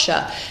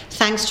structure,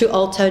 thanks to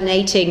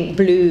alternating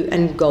blue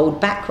and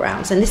gold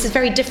backgrounds. And this is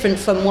very different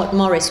from what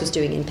Morris was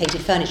doing in painted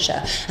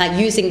furniture,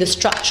 using the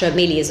structure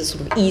merely as a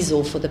sort of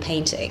easel for the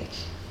painting.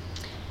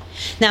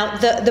 Now,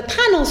 the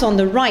panels on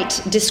the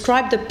right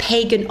describe the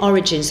pagan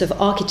origins of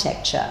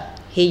architecture.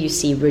 Here you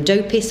see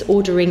Rhodopis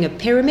ordering a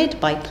pyramid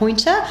by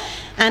Poynter,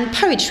 and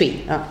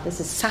poetry. This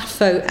is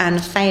Sappho and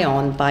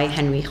Phaon by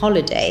Henry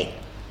Holiday.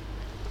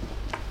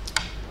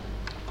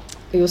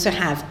 We also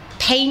have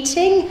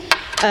painting,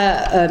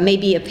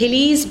 maybe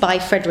Apelles by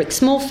Frederick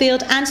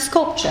Smallfield, and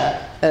sculpture,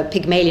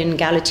 Pygmalion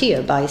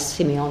Galatea by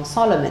Simeon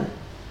Solomon.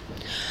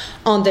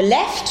 On the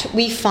left,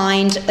 we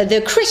find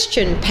the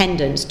Christian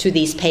pendants to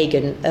these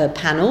pagan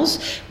panels,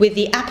 with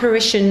the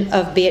apparition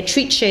of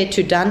Beatrice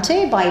to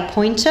Dante by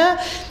Poynter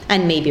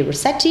and maybe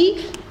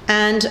Rossetti,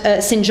 and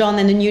St. John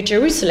and the New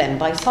Jerusalem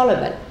by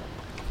Solomon.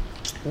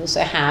 We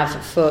also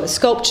have for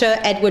sculpture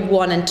Edward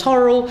I and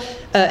Torrell,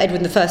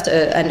 Edward I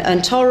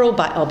and Torrell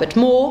by Albert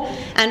Moore,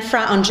 and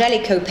Fra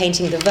Angelico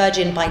painting the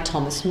Virgin by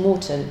Thomas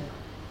Morton.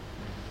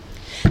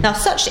 Now,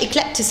 such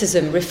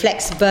eclecticism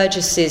reflects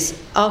Burges's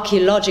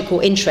archaeological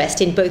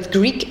interest in both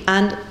Greek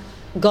and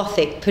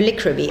Gothic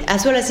polychromy,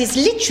 as well as his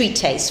literary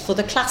taste for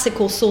the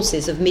classical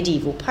sources of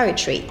medieval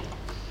poetry.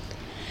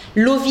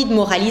 L'Ovide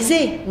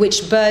moralisé,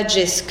 which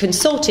Burges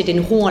consulted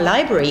in Rouen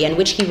Library and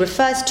which he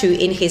refers to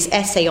in his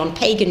essay on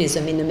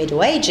paganism in the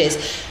Middle Ages,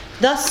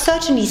 thus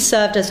certainly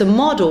served as a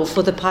model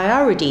for the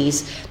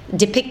priorities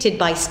depicted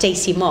by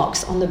Stacey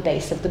Marks on the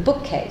base of the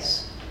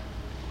bookcase.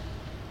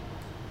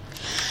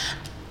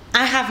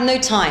 I have no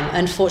time,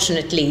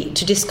 unfortunately,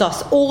 to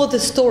discuss all the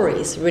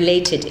stories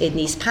related in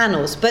these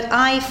panels, but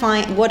I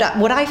find what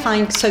I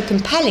find so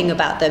compelling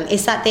about them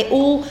is that they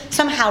all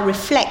somehow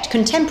reflect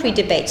contemporary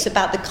debates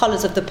about the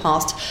colours of the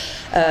past,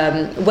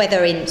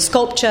 whether in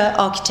sculpture,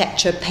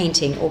 architecture,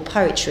 painting, or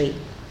poetry.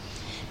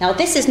 Now,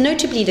 this is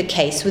notably the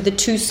case with the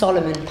two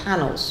Solomon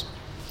panels.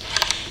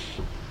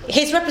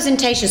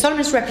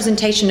 Solomon's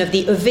representation of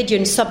the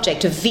Ovidian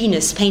subject of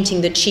Venus painting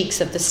the cheeks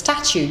of the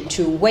statue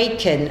to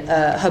awaken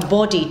her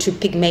body to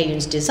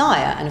Pygmalion's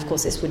desire, and of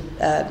course this would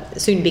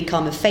soon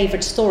become a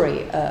favourite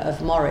story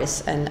of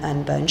Morris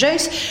and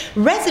Burne-Jones,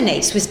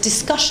 resonates with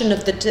discussion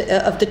of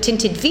the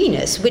tinted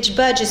Venus, which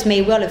Burges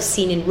may well have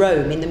seen in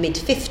Rome in the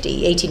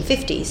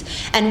mid-1850s,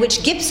 and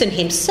which Gibson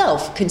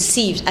himself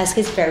conceived as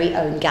his very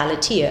own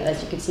Galatea,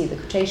 as you can see in the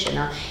quotation.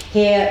 Now,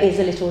 here is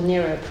a little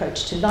nearer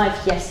approach to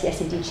life.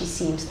 Yes, indeed, she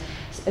seems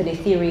an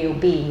ethereal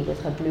being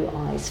with her blue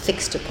eyes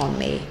fixed upon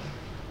me.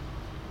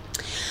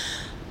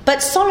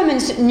 But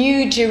Solomon's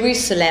New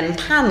Jerusalem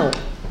panel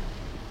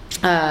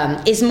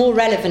is more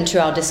relevant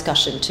to our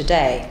discussion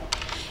today.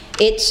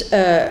 It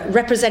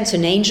represents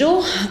an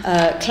angel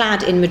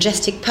clad in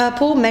majestic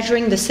purple,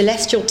 measuring the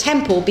celestial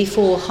temple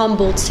before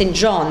humbled St.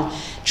 John,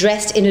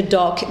 dressed in a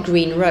dark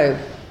green robe.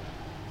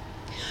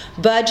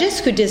 Burges,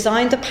 who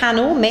designed the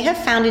panel, may have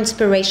found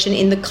inspiration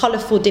in the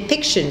colourful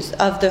depictions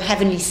of the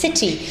heavenly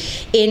city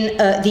in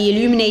the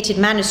illuminated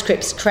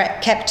manuscripts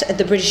kept at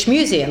the British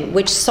Museum,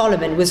 which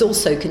Solomon was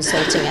also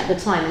consulting at the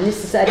time. And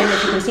this is, I don't know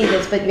if you can see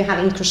this, but you have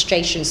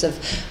incrustations of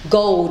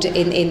gold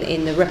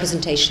in the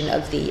representation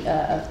of the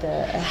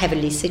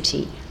heavenly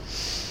city.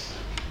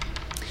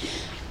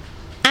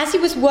 As he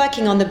was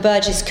working on the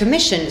Burges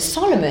commission,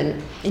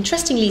 Solomon,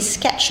 interestingly,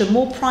 sketched a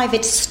more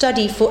private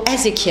study for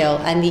Ezekiel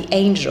and the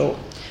angel,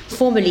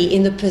 formerly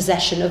in the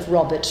possession of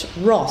Robert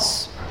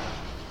Ross.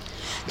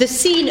 The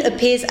scene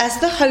appears as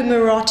the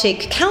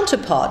homoerotic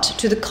counterpart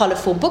to the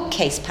colourful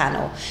bookcase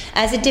panel,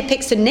 as it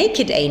depicts a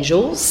naked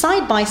angel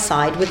side by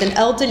side with an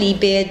elderly,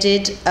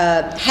 bearded,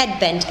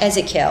 head-bent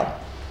Ezekiel.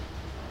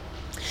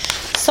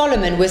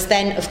 Solomon was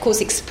then, of course,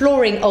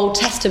 exploring Old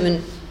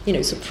Testament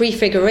so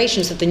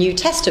prefigurations of the New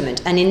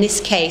Testament, and in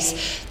this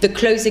case, the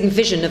closing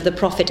vision of the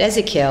prophet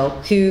Ezekiel,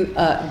 who,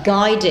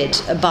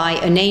 guided by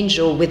an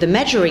angel with a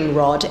measuring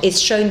rod,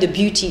 is shown the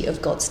beauty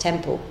of God's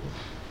temple.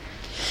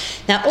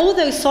 Now,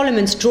 although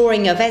Solomon's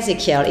drawing of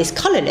Ezekiel is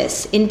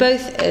colourless, in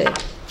both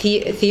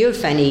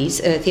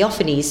theophanies,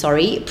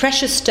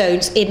 precious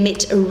stones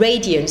emit a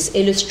radiance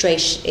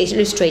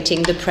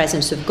illustrating the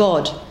presence of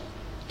God.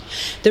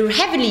 The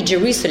heavenly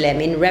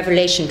Jerusalem in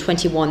Revelation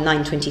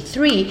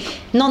 21:9-23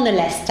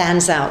 nonetheless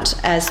stands out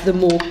as the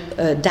more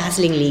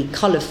dazzlingly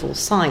colourful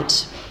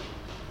sight.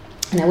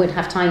 And I won't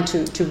have time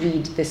to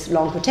read this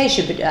long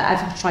quotation, but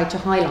I've tried to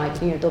highlight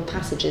the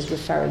passages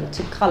referring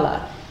to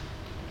colour.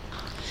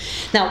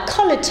 Now,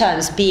 colour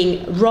terms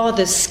being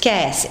rather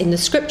scarce in the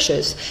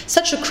scriptures,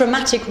 such a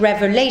chromatic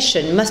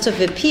revelation must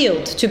have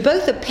appealed to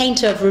both a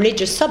painter of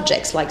religious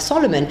subjects like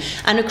Solomon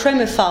and a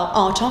chromophile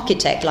art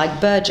architect like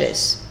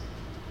Burges.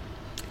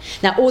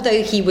 Now,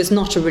 although he was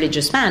not a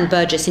religious man,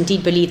 Burges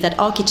indeed believed that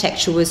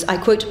architecture was, I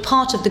quote,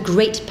 part of the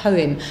great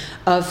poem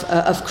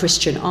of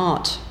Christian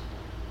art.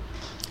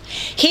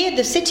 Here,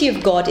 the city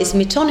of God is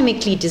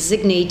metonymically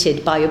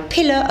designated by a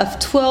pillar of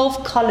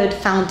 12 coloured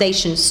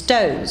foundation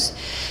stones.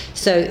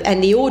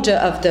 And the order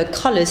of the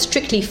colours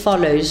strictly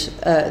follows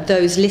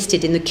those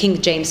listed in the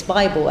King James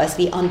Bible, as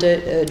the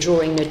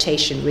underdrawing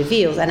notation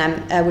reveals. And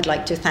I would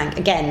like to thank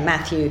again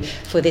Matthew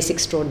for this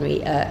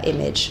extraordinary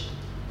image.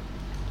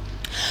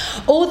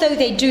 Although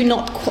they do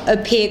not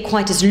appear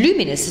quite as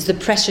luminous as the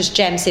precious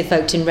gems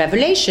evoked in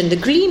Revelation, the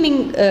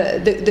gleaming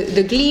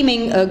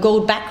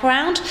gold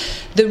background,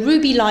 the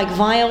ruby-like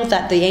vial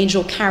that the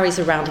angel carries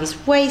around his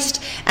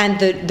waist, and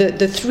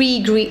the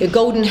three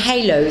golden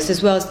halos,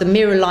 as well as the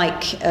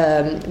mirror-like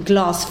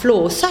glass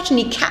floor,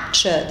 certainly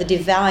capture the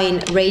divine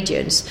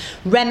radiance,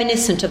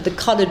 reminiscent of the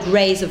coloured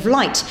rays of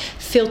light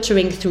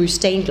filtering through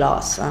stained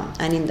glass.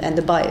 And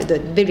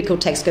the biblical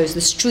text goes,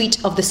 the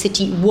street of the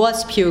city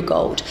was pure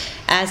gold,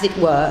 as it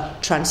were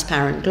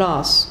transparent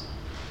glass.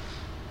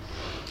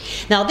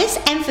 Now, this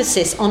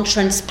emphasis on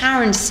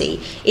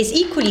transparency is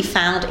equally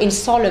found in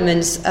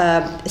Solomon's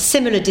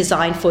similar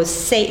design for a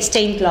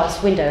stained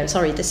glass window.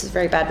 Sorry, this is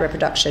very bad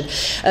reproduction.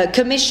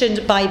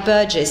 Commissioned by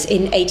Burges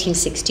in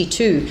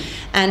 1862,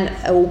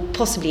 or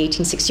possibly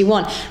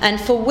 1861,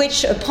 and for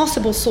which a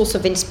possible source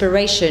of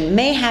inspiration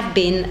may have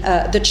been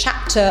the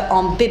chapter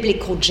on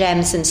biblical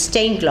gems and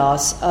stained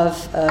glass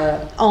of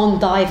On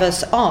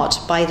Diverse Art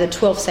by the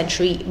 12th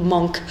century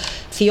monk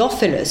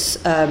Theophilus,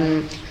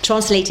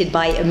 translated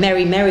by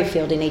Mary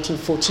Merrifield in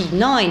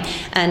 1849,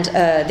 and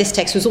this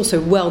text was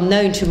also well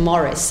known to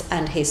Morris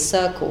and his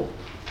circle.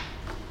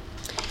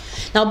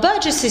 Now,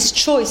 Burges's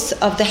choice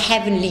of the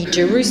heavenly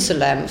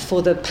Jerusalem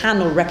for the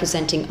panel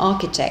representing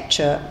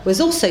architecture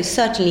was also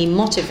certainly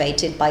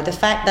motivated by the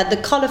fact that the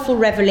colourful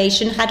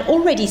revelation had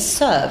already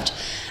served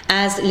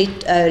as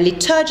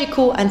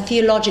liturgical and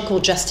theological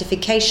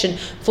justification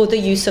for the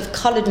use of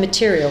coloured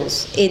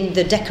materials in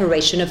the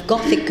decoration of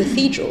Gothic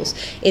cathedrals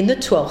in the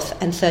 12th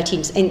and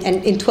 13th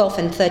in 12th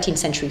and 13th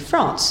century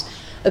France,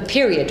 a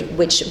period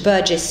which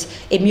Burges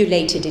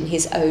emulated in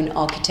his own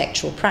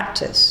architectural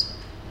practice.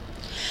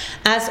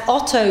 As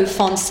Otto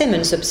von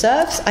Simmons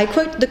observes, I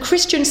quote, "The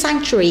Christian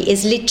sanctuary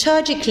is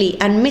liturgically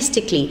and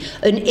mystically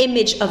an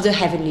image of the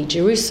heavenly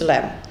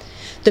Jerusalem.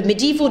 The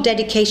medieval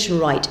dedication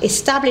rite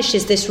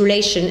establishes this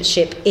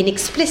relationship in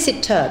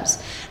explicit terms,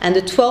 and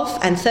the 12th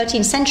and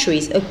 13th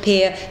centuries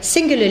appear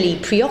singularly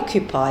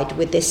preoccupied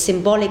with this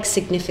symbolic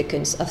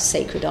significance of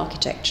sacred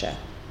architecture."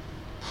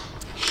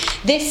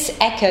 This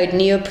echoed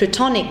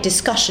Neoplatonic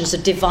discussions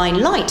of divine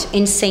light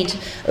in St.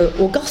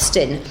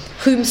 Augustine,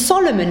 whom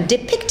Solomon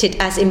depicted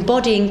as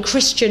embodying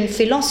Christian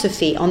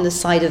philosophy on the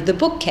side of the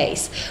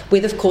bookcase,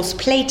 with, of course,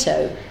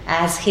 Plato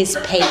as his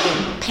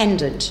pagan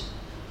pendant.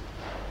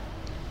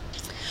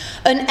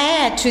 An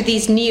heir to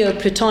these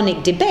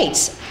Neoplatonic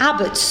debates,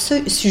 Abbot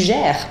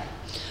Suger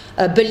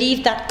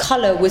believed that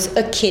colour was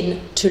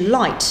akin to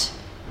light,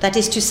 that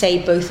is to say,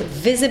 both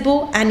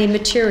visible and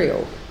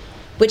immaterial,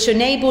 which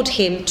enabled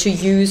him to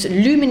use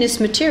luminous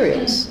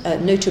materials,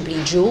 notably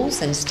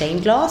jewels and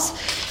stained glass,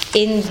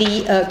 in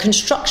the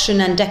construction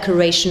and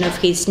decoration of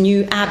his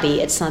new abbey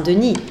at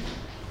Saint-Denis,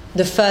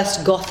 the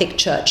first Gothic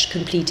church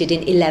completed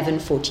in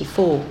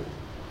 1144.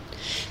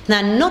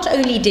 Now, not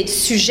only did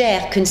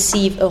Suger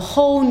conceive a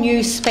whole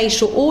new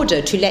spatial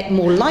order to let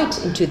more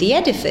light into the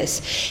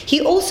edifice, he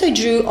also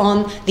drew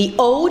on the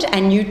Old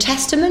and New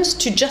Testaments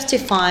to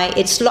justify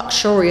its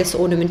luxurious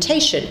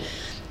ornamentation,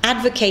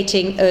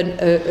 advocating an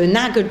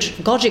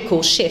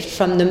anagogical shift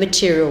from the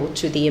material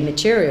to the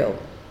immaterial.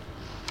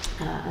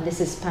 And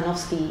this is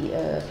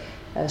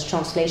Panofsky's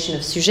translation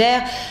of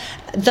Suger.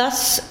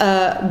 Thus,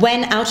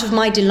 when out of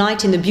my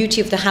delight in the beauty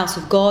of the house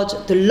of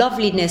God, the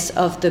loveliness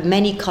of the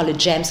many-coloured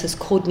gems has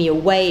called me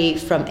away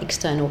from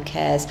external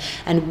cares,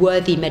 and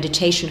worthy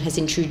meditation has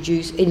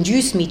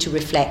induced me to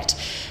reflect,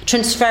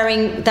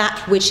 transferring that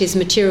which is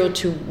material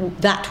to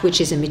that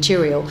which is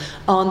immaterial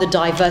on the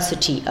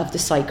diversity of the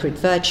sacred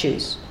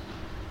virtues.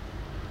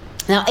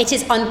 Now, it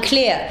is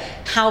unclear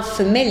how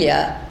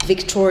familiar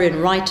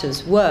Victorian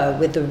writers were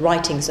with the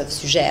writings of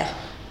Suger.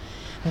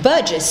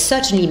 Burges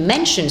certainly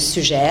mentions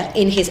Suger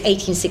in his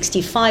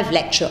 1865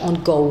 lecture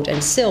on gold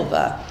and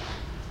silver.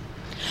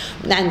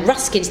 And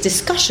Ruskin's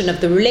discussion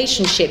of the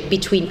relationship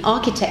between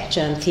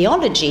architecture and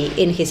theology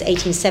in his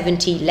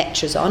 1870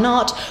 lectures on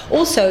art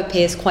also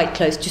appears quite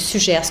close to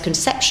Suger's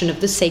conception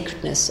of the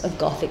sacredness of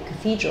Gothic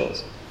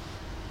cathedrals.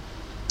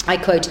 I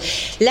quote,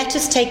 "Let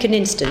us take an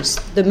instance,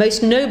 the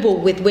most noble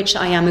with which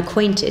I am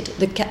acquainted,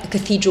 the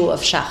Cathedral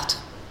of Chartres.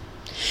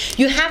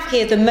 You have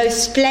here the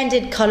most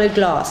splendid coloured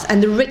glass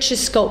and the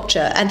richest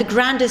sculpture and the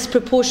grandest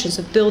proportions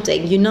of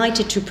building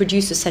united to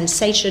produce a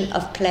sensation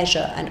of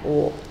pleasure and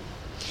awe.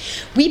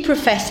 We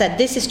profess that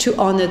this is to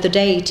honour the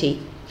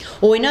deity,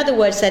 or in other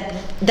words,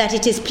 that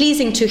it is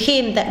pleasing to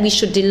him that we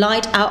should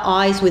delight our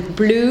eyes with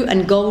blue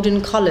and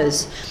golden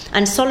colours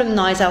and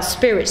solemnise our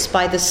spirits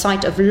by the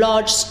sight of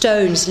large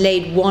stones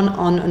laid one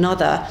on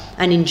another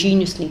and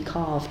ingeniously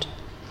carved."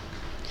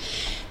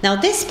 Now,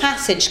 this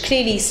passage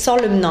clearly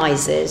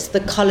solemnizes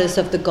the colours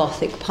of the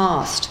Gothic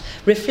past,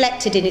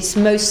 reflected in its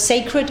most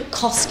sacred,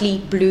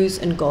 costly blues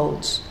and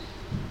golds.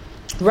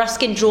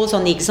 Ruskin draws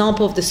on the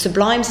example of the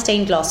sublime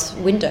stained glass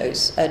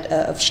windows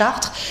of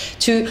Chartres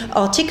to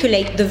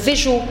articulate the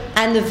visual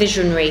and the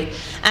visionary,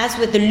 as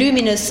with the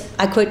luminous,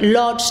 I quote,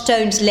 large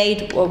stones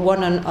laid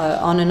one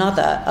on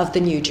another of the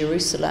New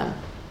Jerusalem.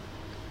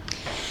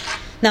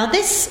 Now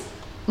this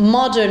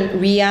modern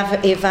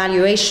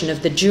re-evaluation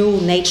of the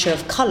dual nature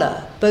of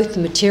colour, both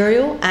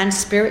material and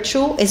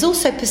spiritual, is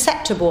also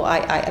perceptible,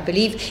 I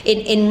believe,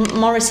 in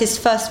Morris's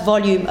first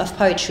volume of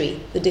poetry,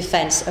 The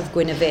Defence of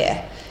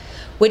Guinevere,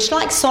 which,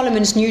 like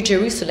Solomon's New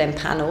Jerusalem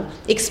panel,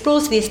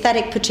 explores the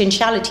aesthetic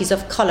potentialities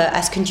of colour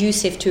as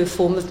conducive to a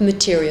form of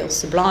material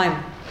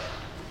sublime.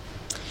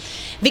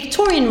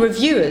 Victorian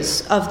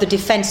reviewers of The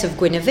Defence of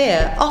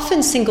Guinevere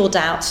often singled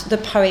out the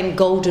poem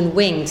Golden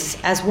Wings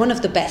as one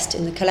of the best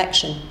in the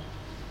collection.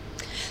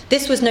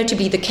 This was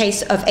notably the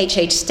case of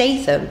H.H.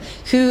 Statham,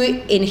 who,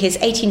 in his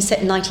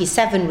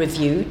 1897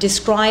 review,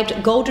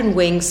 described Golden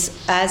Wings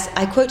as,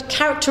 I quote,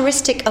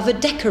 characteristic of a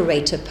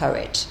decorator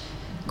poet,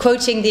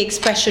 quoting the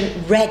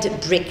expression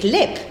red brick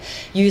lip,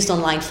 used on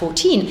line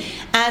 14,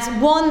 as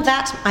one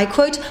that, I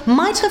quote,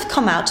 might have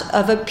come out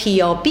of a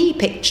PRB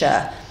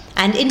picture,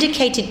 and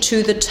indicated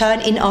to the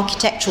turn in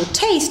architectural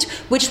taste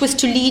which was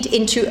to lead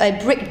into a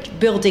brick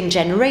building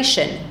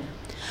generation.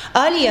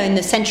 Earlier in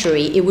the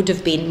century, it would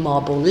have been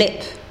marble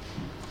lip.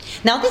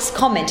 Now, this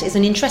comment is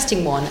an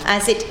interesting one,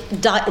 as it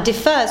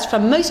differs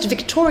from most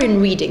Victorian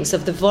readings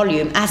of the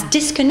volume as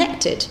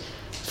disconnected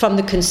from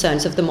the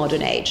concerns of the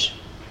modern age.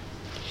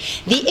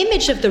 The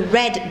image of the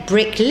red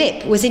brick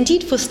lip was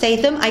indeed for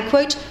Statham, I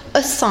quote,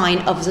 a sign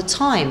of the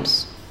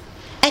times,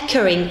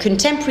 echoing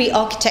contemporary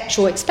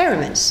architectural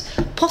experiments,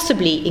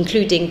 possibly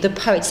including the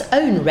poet's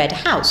own red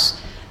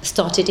house,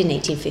 started in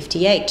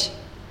 1858,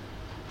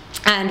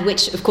 and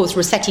which, of course,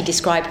 Rossetti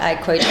described, I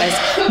quote,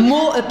 as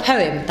more a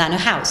poem than a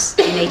house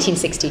in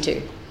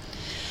 1862.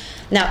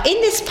 Now,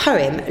 in this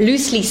poem,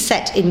 loosely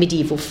set in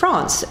medieval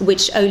France,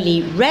 which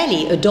only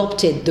rarely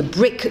adopted the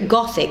brick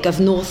Gothic of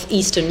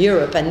northeastern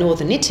Europe and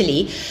northern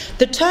Italy,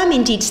 the term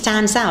indeed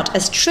stands out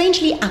as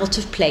strangely out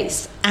of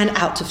place and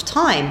out of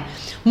time,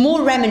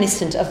 more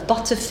reminiscent of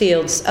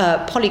Butterfield's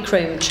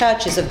polychrome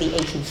churches of the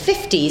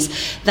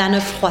 1850s than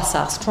of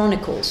Froissart's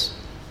chronicles.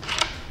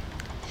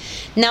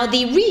 Now,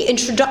 the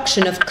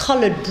reintroduction of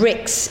coloured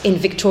bricks in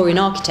Victorian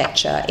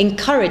architecture,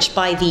 encouraged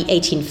by the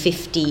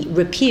 1850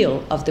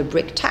 repeal of the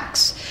brick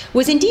tax,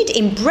 was indeed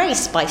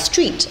embraced by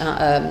Street,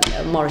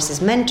 Morris's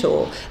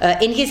mentor,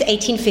 in his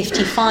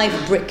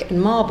 1855 Brick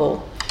and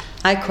Marble.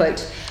 I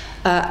quote,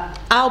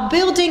 our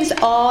buildings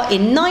are,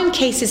 in 9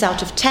 cases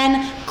out of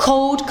 10,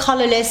 cold,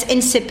 colourless,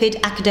 insipid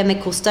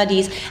academical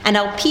studies, and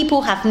our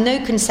people have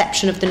no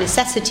conception of the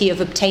necessity of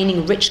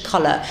obtaining rich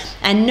colour,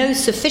 and no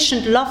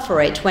sufficient love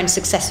for it when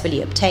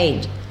successfully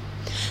obtained.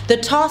 The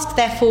task,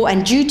 therefore,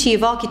 and duty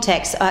of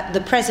architects at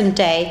the present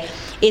day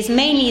is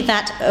mainly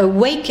that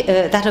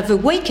of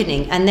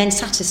awakening and then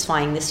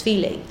satisfying this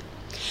feeling.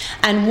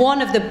 And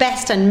one of the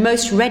best and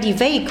most ready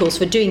vehicles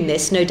for doing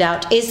this, no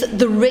doubt, is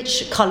the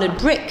rich coloured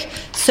brick,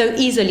 so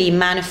easily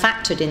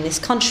manufactured in this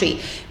country,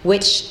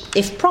 which,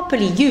 if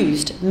properly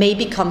used, may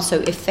become so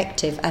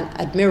effective and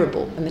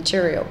admirable a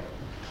material.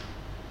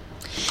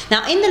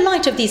 Now, in the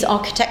light of these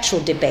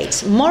architectural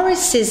debates,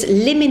 Morris's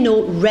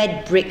liminal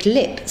red brick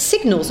lip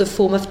signals a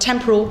form of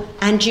temporal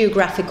and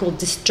geographical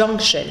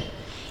disjunction,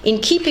 in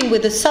keeping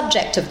with the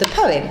subject of the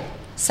poem,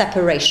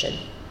 separation.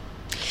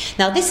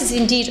 Now, this is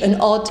indeed an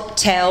odd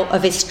tale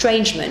of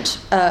estrangement,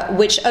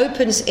 which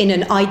opens in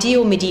an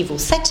ideal medieval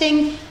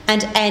setting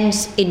and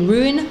ends in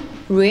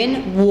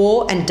ruin,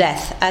 war, and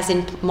death, as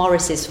in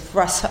Morris's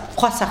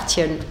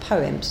Froissartian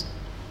poems.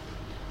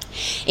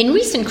 In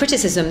recent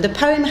criticism, the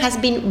poem has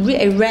been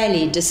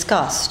rarely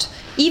discussed.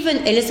 Even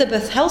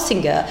Elizabeth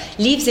Helsinger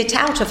leaves it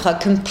out of her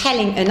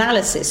compelling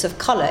analysis of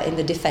colour in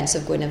The Defence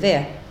of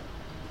Guinevere.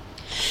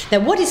 Now,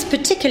 what is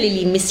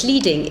particularly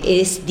misleading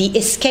is the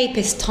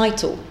escapist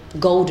title,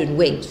 Golden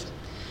Wings,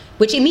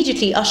 which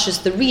immediately ushers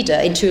the reader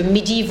into a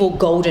medieval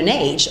golden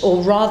age,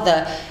 or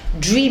rather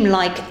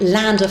dreamlike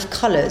land of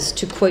colours,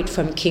 to quote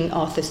from King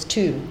Arthur's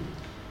Tomb,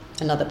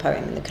 another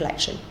poem in the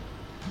collection.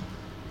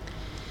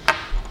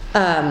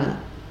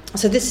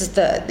 So this is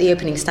the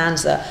opening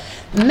stanza.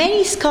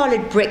 Many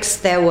scarlet bricks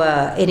there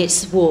were in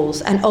its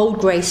walls, and old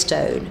grey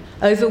stone,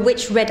 over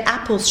which red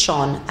apples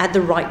shone at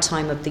the right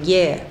time of the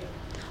year.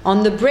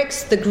 On the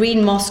bricks the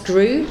green moss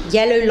grew,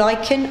 yellow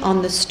lichen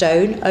on the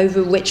stone,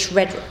 over which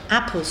red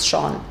apples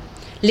shone.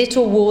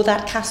 Little war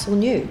that castle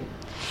knew.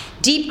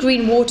 Deep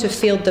green water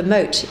filled the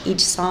moat,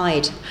 each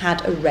side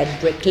had a red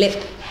brick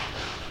lip.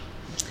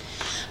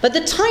 But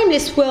the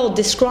timeless world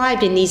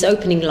described in these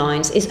opening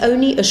lines is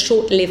only a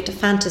short-lived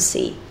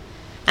fantasy,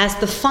 as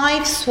the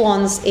 5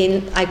 swans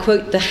in, I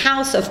quote, the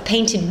house of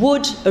painted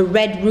wood, a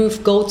red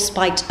roof gold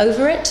spiked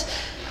over it,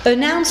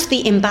 announce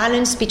the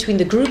imbalance between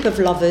the group of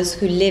lovers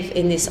who live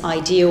in this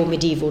ideal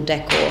medieval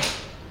decor.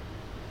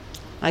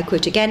 I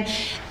quote again,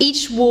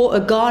 each wore a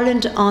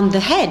garland on the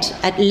head,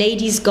 at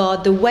Ladies'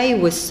 Guard the way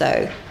was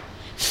so.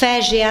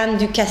 Fair Jeanne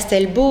du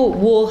Castelbeau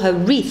wore her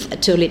wreath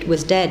till it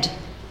was dead.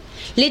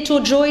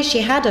 Little joy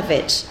she had of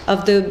it,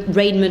 of the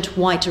raiment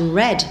white and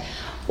red,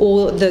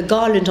 or the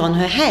garland on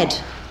her head.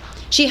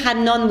 She had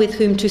none with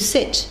whom to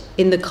sit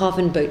in the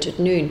carven boat at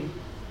noon.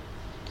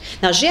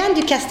 Now, Jeanne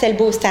de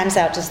Castelbau stands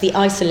out as the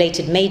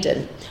isolated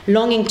maiden,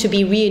 longing to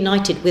be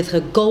reunited with her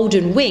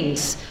golden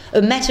wings,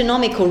 a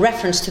metonymical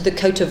reference to the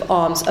coat of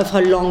arms of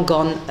her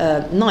long-gone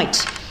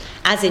knight,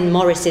 as in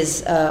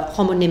Morris's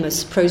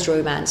homonymous prose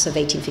romance of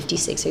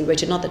 1856. So he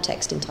wrote another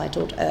text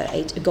entitled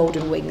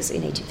Golden Wings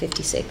in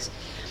 1856.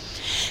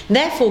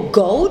 Therefore,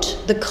 gold,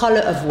 the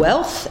colour of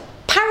wealth,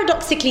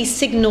 paradoxically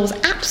signals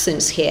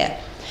absence here.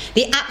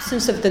 The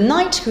absence of the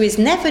knight, who is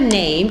never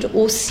named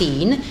or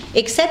seen,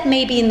 except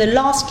maybe in the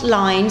last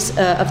lines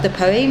of the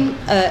poem,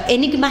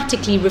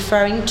 enigmatically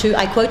referring to,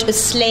 I quote, a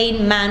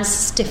slain man's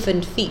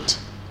stiffened feet.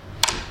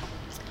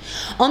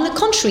 On the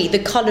contrary, the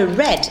colour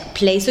red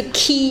plays a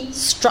key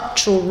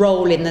structural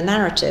role in the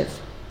narrative.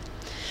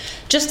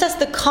 Just as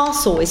the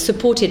castle is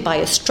supported by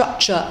a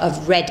structure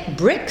of red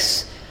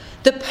bricks,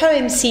 the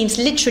poem seems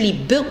literally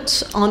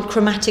built on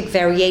chromatic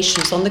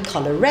variations on the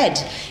colour red,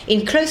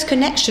 in close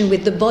connection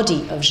with the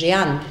body of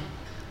Jeanne.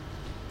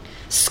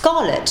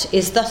 Scarlet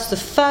is thus the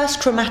first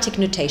chromatic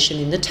notation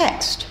in the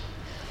text.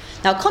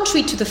 Now,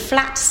 contrary to the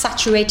flat,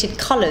 saturated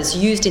colours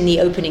used in the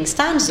opening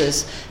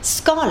stanzas,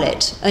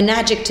 scarlet, an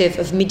adjective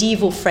of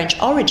medieval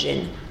French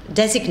origin,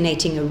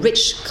 designating a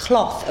rich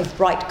cloth of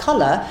bright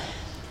colour,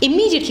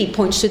 immediately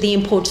points to the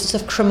importance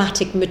of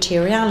chromatic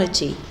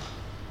materiality.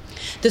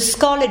 The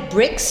scarlet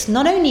bricks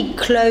not only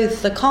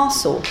clothe the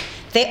castle,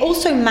 they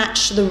also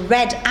match the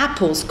red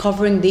apples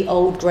covering the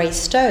old grey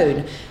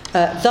stone,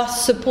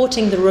 thus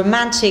supporting the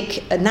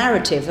romantic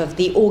narrative of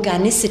the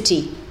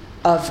organicity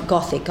of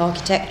Gothic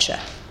architecture.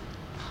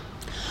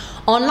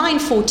 On line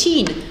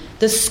 14,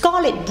 the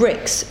scarlet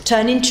bricks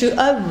turn into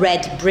a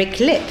red brick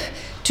lip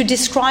to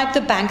describe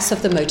the banks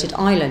of the moated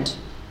island.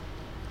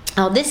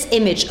 Now, this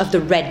image of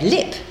the red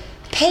lip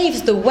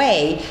paves the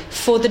way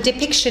for the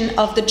depiction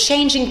of the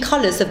changing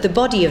colours of the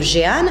body of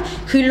Jeanne,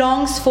 who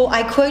longs for,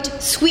 I quote,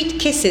 sweet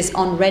kisses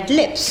on red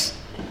lips,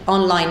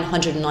 on line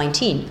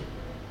 119.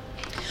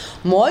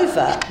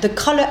 Moreover, the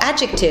colour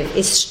adjective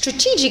is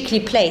strategically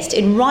placed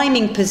in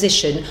rhyming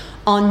position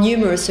on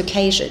numerous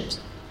occasions.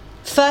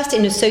 First,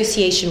 in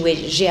association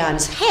with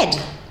Jeanne's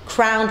head,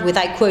 crowned with,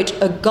 I quote,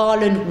 a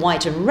garland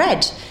white and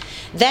red,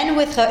 then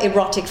with her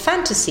erotic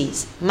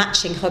fantasies,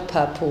 matching her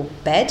purple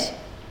bed,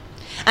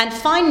 and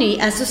finally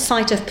as the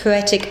site of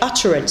poetic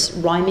utterance,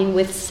 rhyming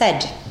with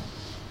said.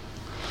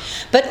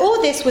 But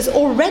all this was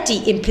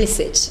already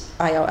implicit,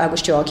 I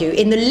wish to argue,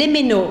 in the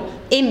liminal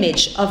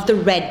image of the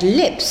red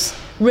lips,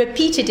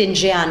 repeated in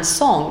Jeanne's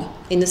song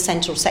in the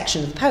central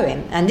section of the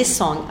poem. And this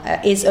song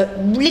is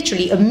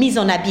literally a mise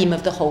en abîme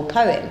of the whole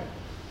poem.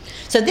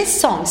 So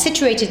this song,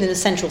 situated in the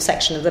central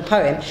section of the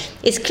poem,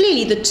 is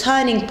clearly the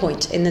turning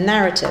point in the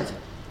narrative.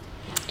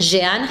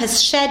 Jeanne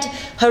has shed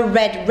her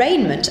red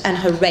raiment and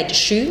her red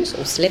shoes,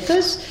 or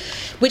slippers,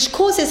 which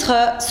causes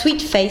her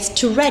sweet face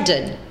to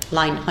redden,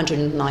 line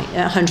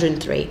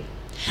 103,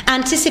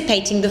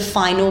 anticipating the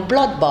final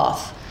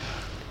bloodbath.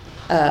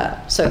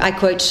 So I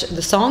quote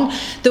the song,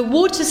 "The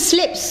water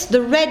slips,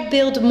 the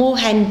red-billed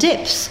moorhen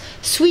dips,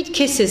 sweet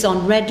kisses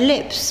on red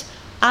lips.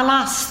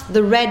 Alas,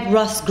 the red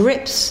rust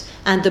grips,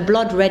 and the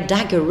blood-red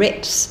dagger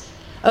rips.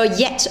 Oh,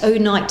 yet, O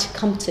night,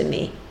 come to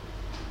me."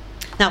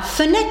 Now,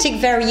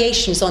 phonetic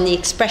variations on the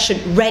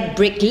expression red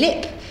brick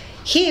lip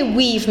here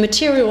weave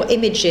material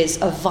images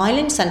of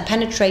violence and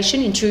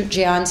penetration into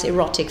Jeanne's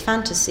erotic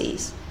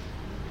fantasies,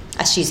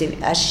 as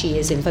she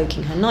is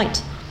invoking her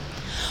knight.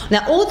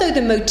 Now, although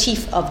the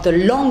motif of the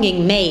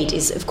longing maid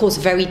is, of course,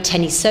 very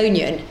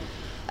Tennysonian,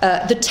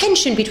 the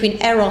tension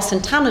between Eros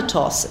and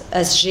Thanatos,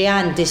 as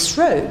Jeanne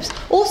disrobes,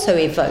 also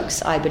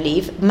evokes, I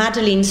believe,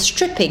 Madeline's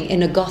stripping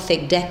in a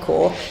Gothic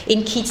decor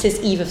in Keats's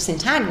Eve of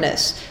St.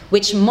 Agnes,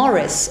 which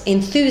Morris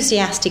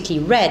enthusiastically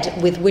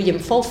read with William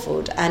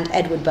Fulford and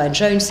Edward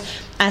Burne-Jones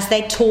as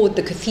they toured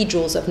the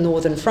cathedrals of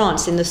northern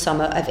France in the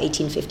summer of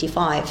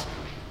 1855.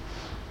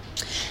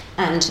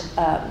 And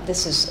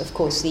this is, of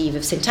course, the Eve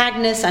of St.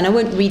 Agnes, and I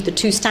won't read the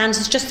two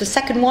stanzas, just the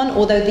second one,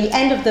 although the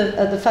end of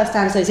the first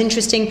stanza is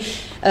interesting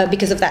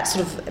because of that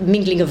sort of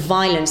mingling of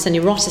violence and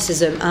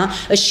eroticism.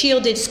 A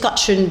shielded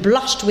scutcheon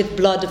blushed with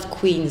blood of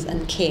queens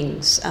and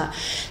kings.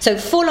 So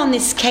full on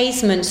this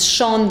casement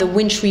shone the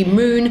wintry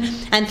moon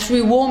and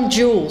threw warm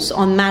jewels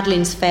on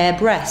Madeline's fair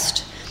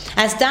breast.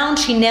 As down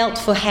she knelt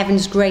for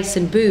heaven's grace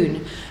and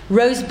boon,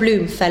 rose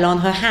bloom fell on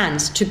her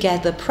hands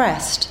together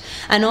pressed,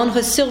 and on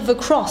her silver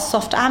cross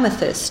soft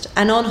amethyst,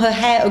 and on her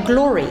hair a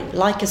glory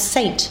like a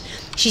saint.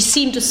 She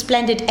seemed a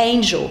splendid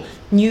angel,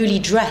 newly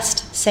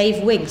dressed,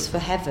 save wings for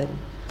heaven.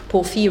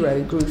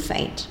 Porphyro grew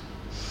faint.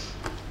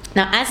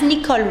 Now, as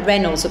Nicole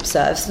Reynolds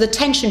observes, the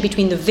tension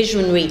between the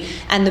visionary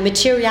and the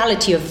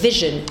materiality of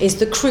vision is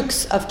the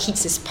crux of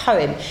Keats's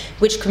poem,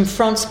 which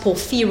confronts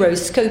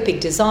Porphyro's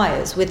scopic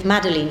desires with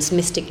Madeline's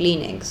mystic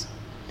leanings.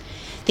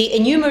 The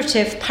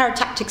enumerative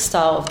paratactic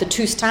style of the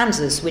two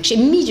stanzas, which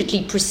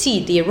immediately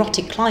precede the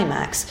erotic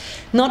climax,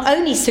 not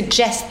only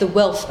suggest the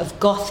wealth of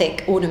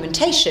Gothic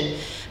ornamentation,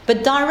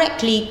 but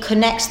directly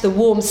connects the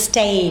warm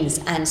stains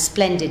and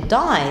splendid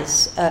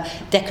dyes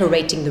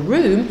decorating the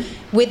room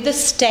with the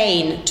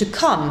stain to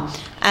come,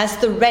 as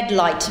the red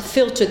light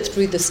filtered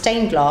through the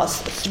stained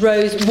glass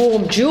throws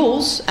warm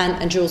jewels,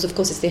 and jewels, of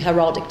course, is the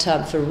heraldic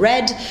term for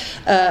red,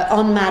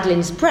 on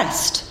Madeleine's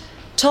breast,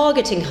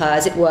 targeting her,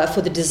 as it were,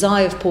 for the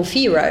desire of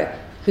Porphyro,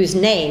 whose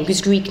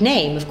Greek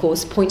name, of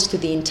course, points to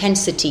the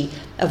intensity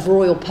of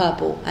royal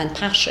purple and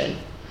passion.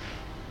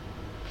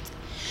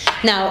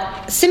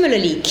 Now,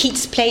 similarly,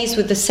 Keats plays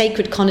with the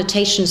sacred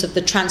connotations of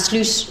the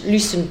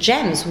translucent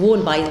gems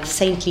worn by the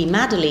saintly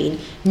Madeleine,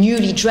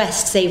 newly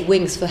dressed save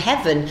wings for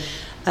heaven.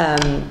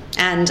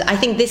 And I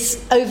think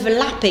this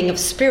overlapping of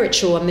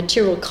spiritual and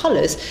material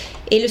colours,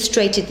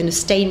 illustrated in a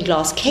stained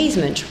glass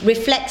casement,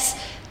 reflects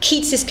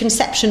Keats's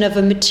conception of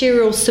a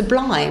material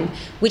sublime,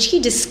 which he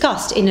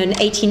discussed in an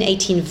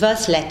 1818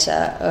 verse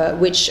letter,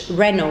 which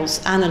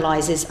Reynolds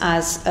analyses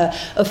as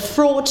a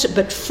fraught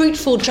but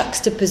fruitful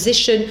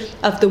juxtaposition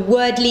of the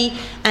wordly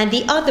and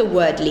the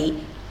otherworldly,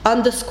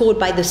 underscored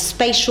by the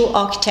spatial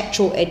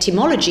architectural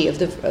etymology of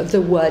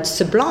the word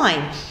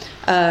sublime,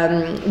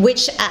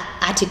 which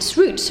at its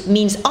root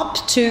means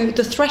up to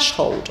the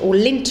threshold or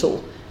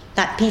lintel,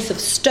 that piece of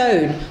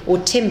stone or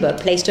timber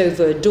placed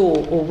over a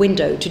door or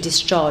window to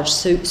discharge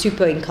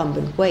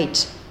superincumbent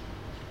weight.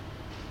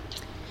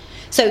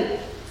 So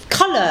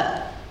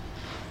colour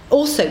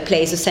also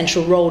plays a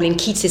central role in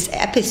Keats's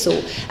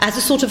epistle as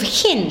a sort of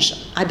hinge,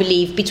 I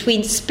believe,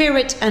 between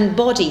spirit and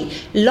body,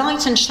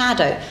 light and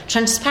shadow,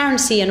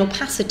 transparency and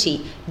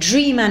opacity,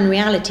 dream and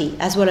reality,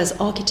 as well as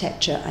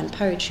architecture and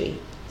poetry.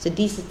 So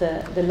these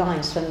are the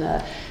lines from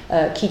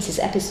Keats's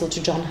epistle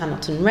to John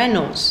Hamilton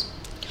Reynolds.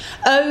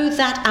 Oh,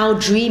 that our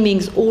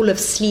dreamings all of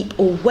sleep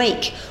or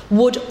wake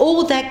would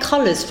all their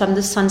colours from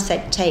the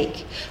sunset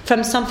take,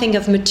 from something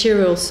of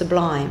material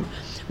sublime,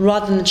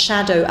 rather than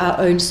shadow our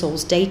own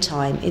soul's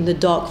daytime in the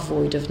dark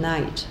void of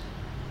night.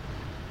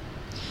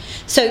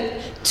 So,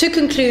 to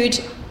conclude,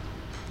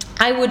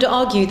 I would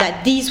argue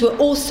that these were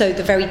also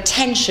the very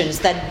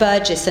tensions that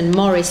Burges and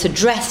Morris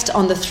addressed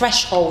on the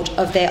threshold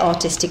of their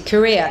artistic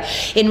career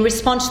in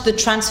response to the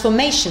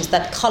transformations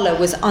that colour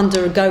was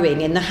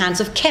undergoing in the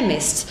hands of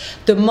chemists,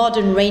 the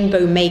modern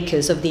rainbow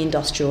makers of the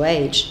industrial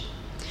age.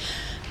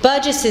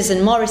 Burges's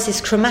and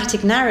Morris's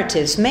chromatic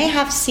narratives may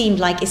have seemed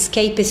like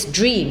escapist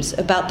dreams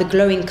about the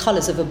glowing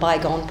colours of a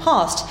bygone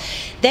past.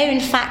 They, in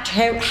fact,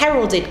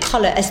 heralded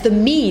colour as the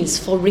means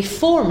for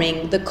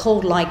reforming the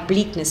cold-like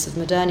bleakness of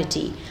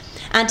modernity,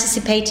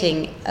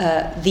 anticipating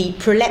the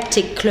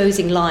proleptic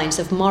closing lines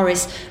of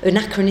Morris'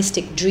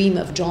 anachronistic dream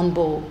of John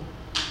Bull.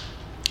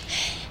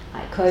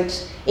 I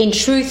quote, "In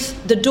truth,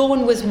 the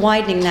dawn was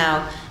widening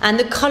now, and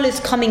the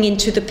colours coming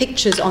into the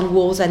pictures on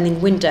walls and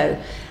in window,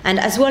 and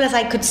as well as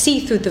I could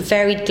see through the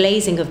varied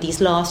glazing of these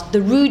last,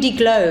 the ruddy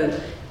glow,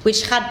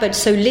 which had but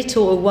so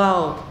little a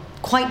while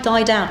quite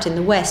died out in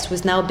the west,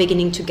 was now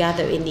beginning to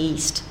gather in the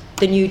east.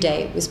 The new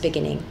day was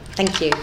beginning." Thank you.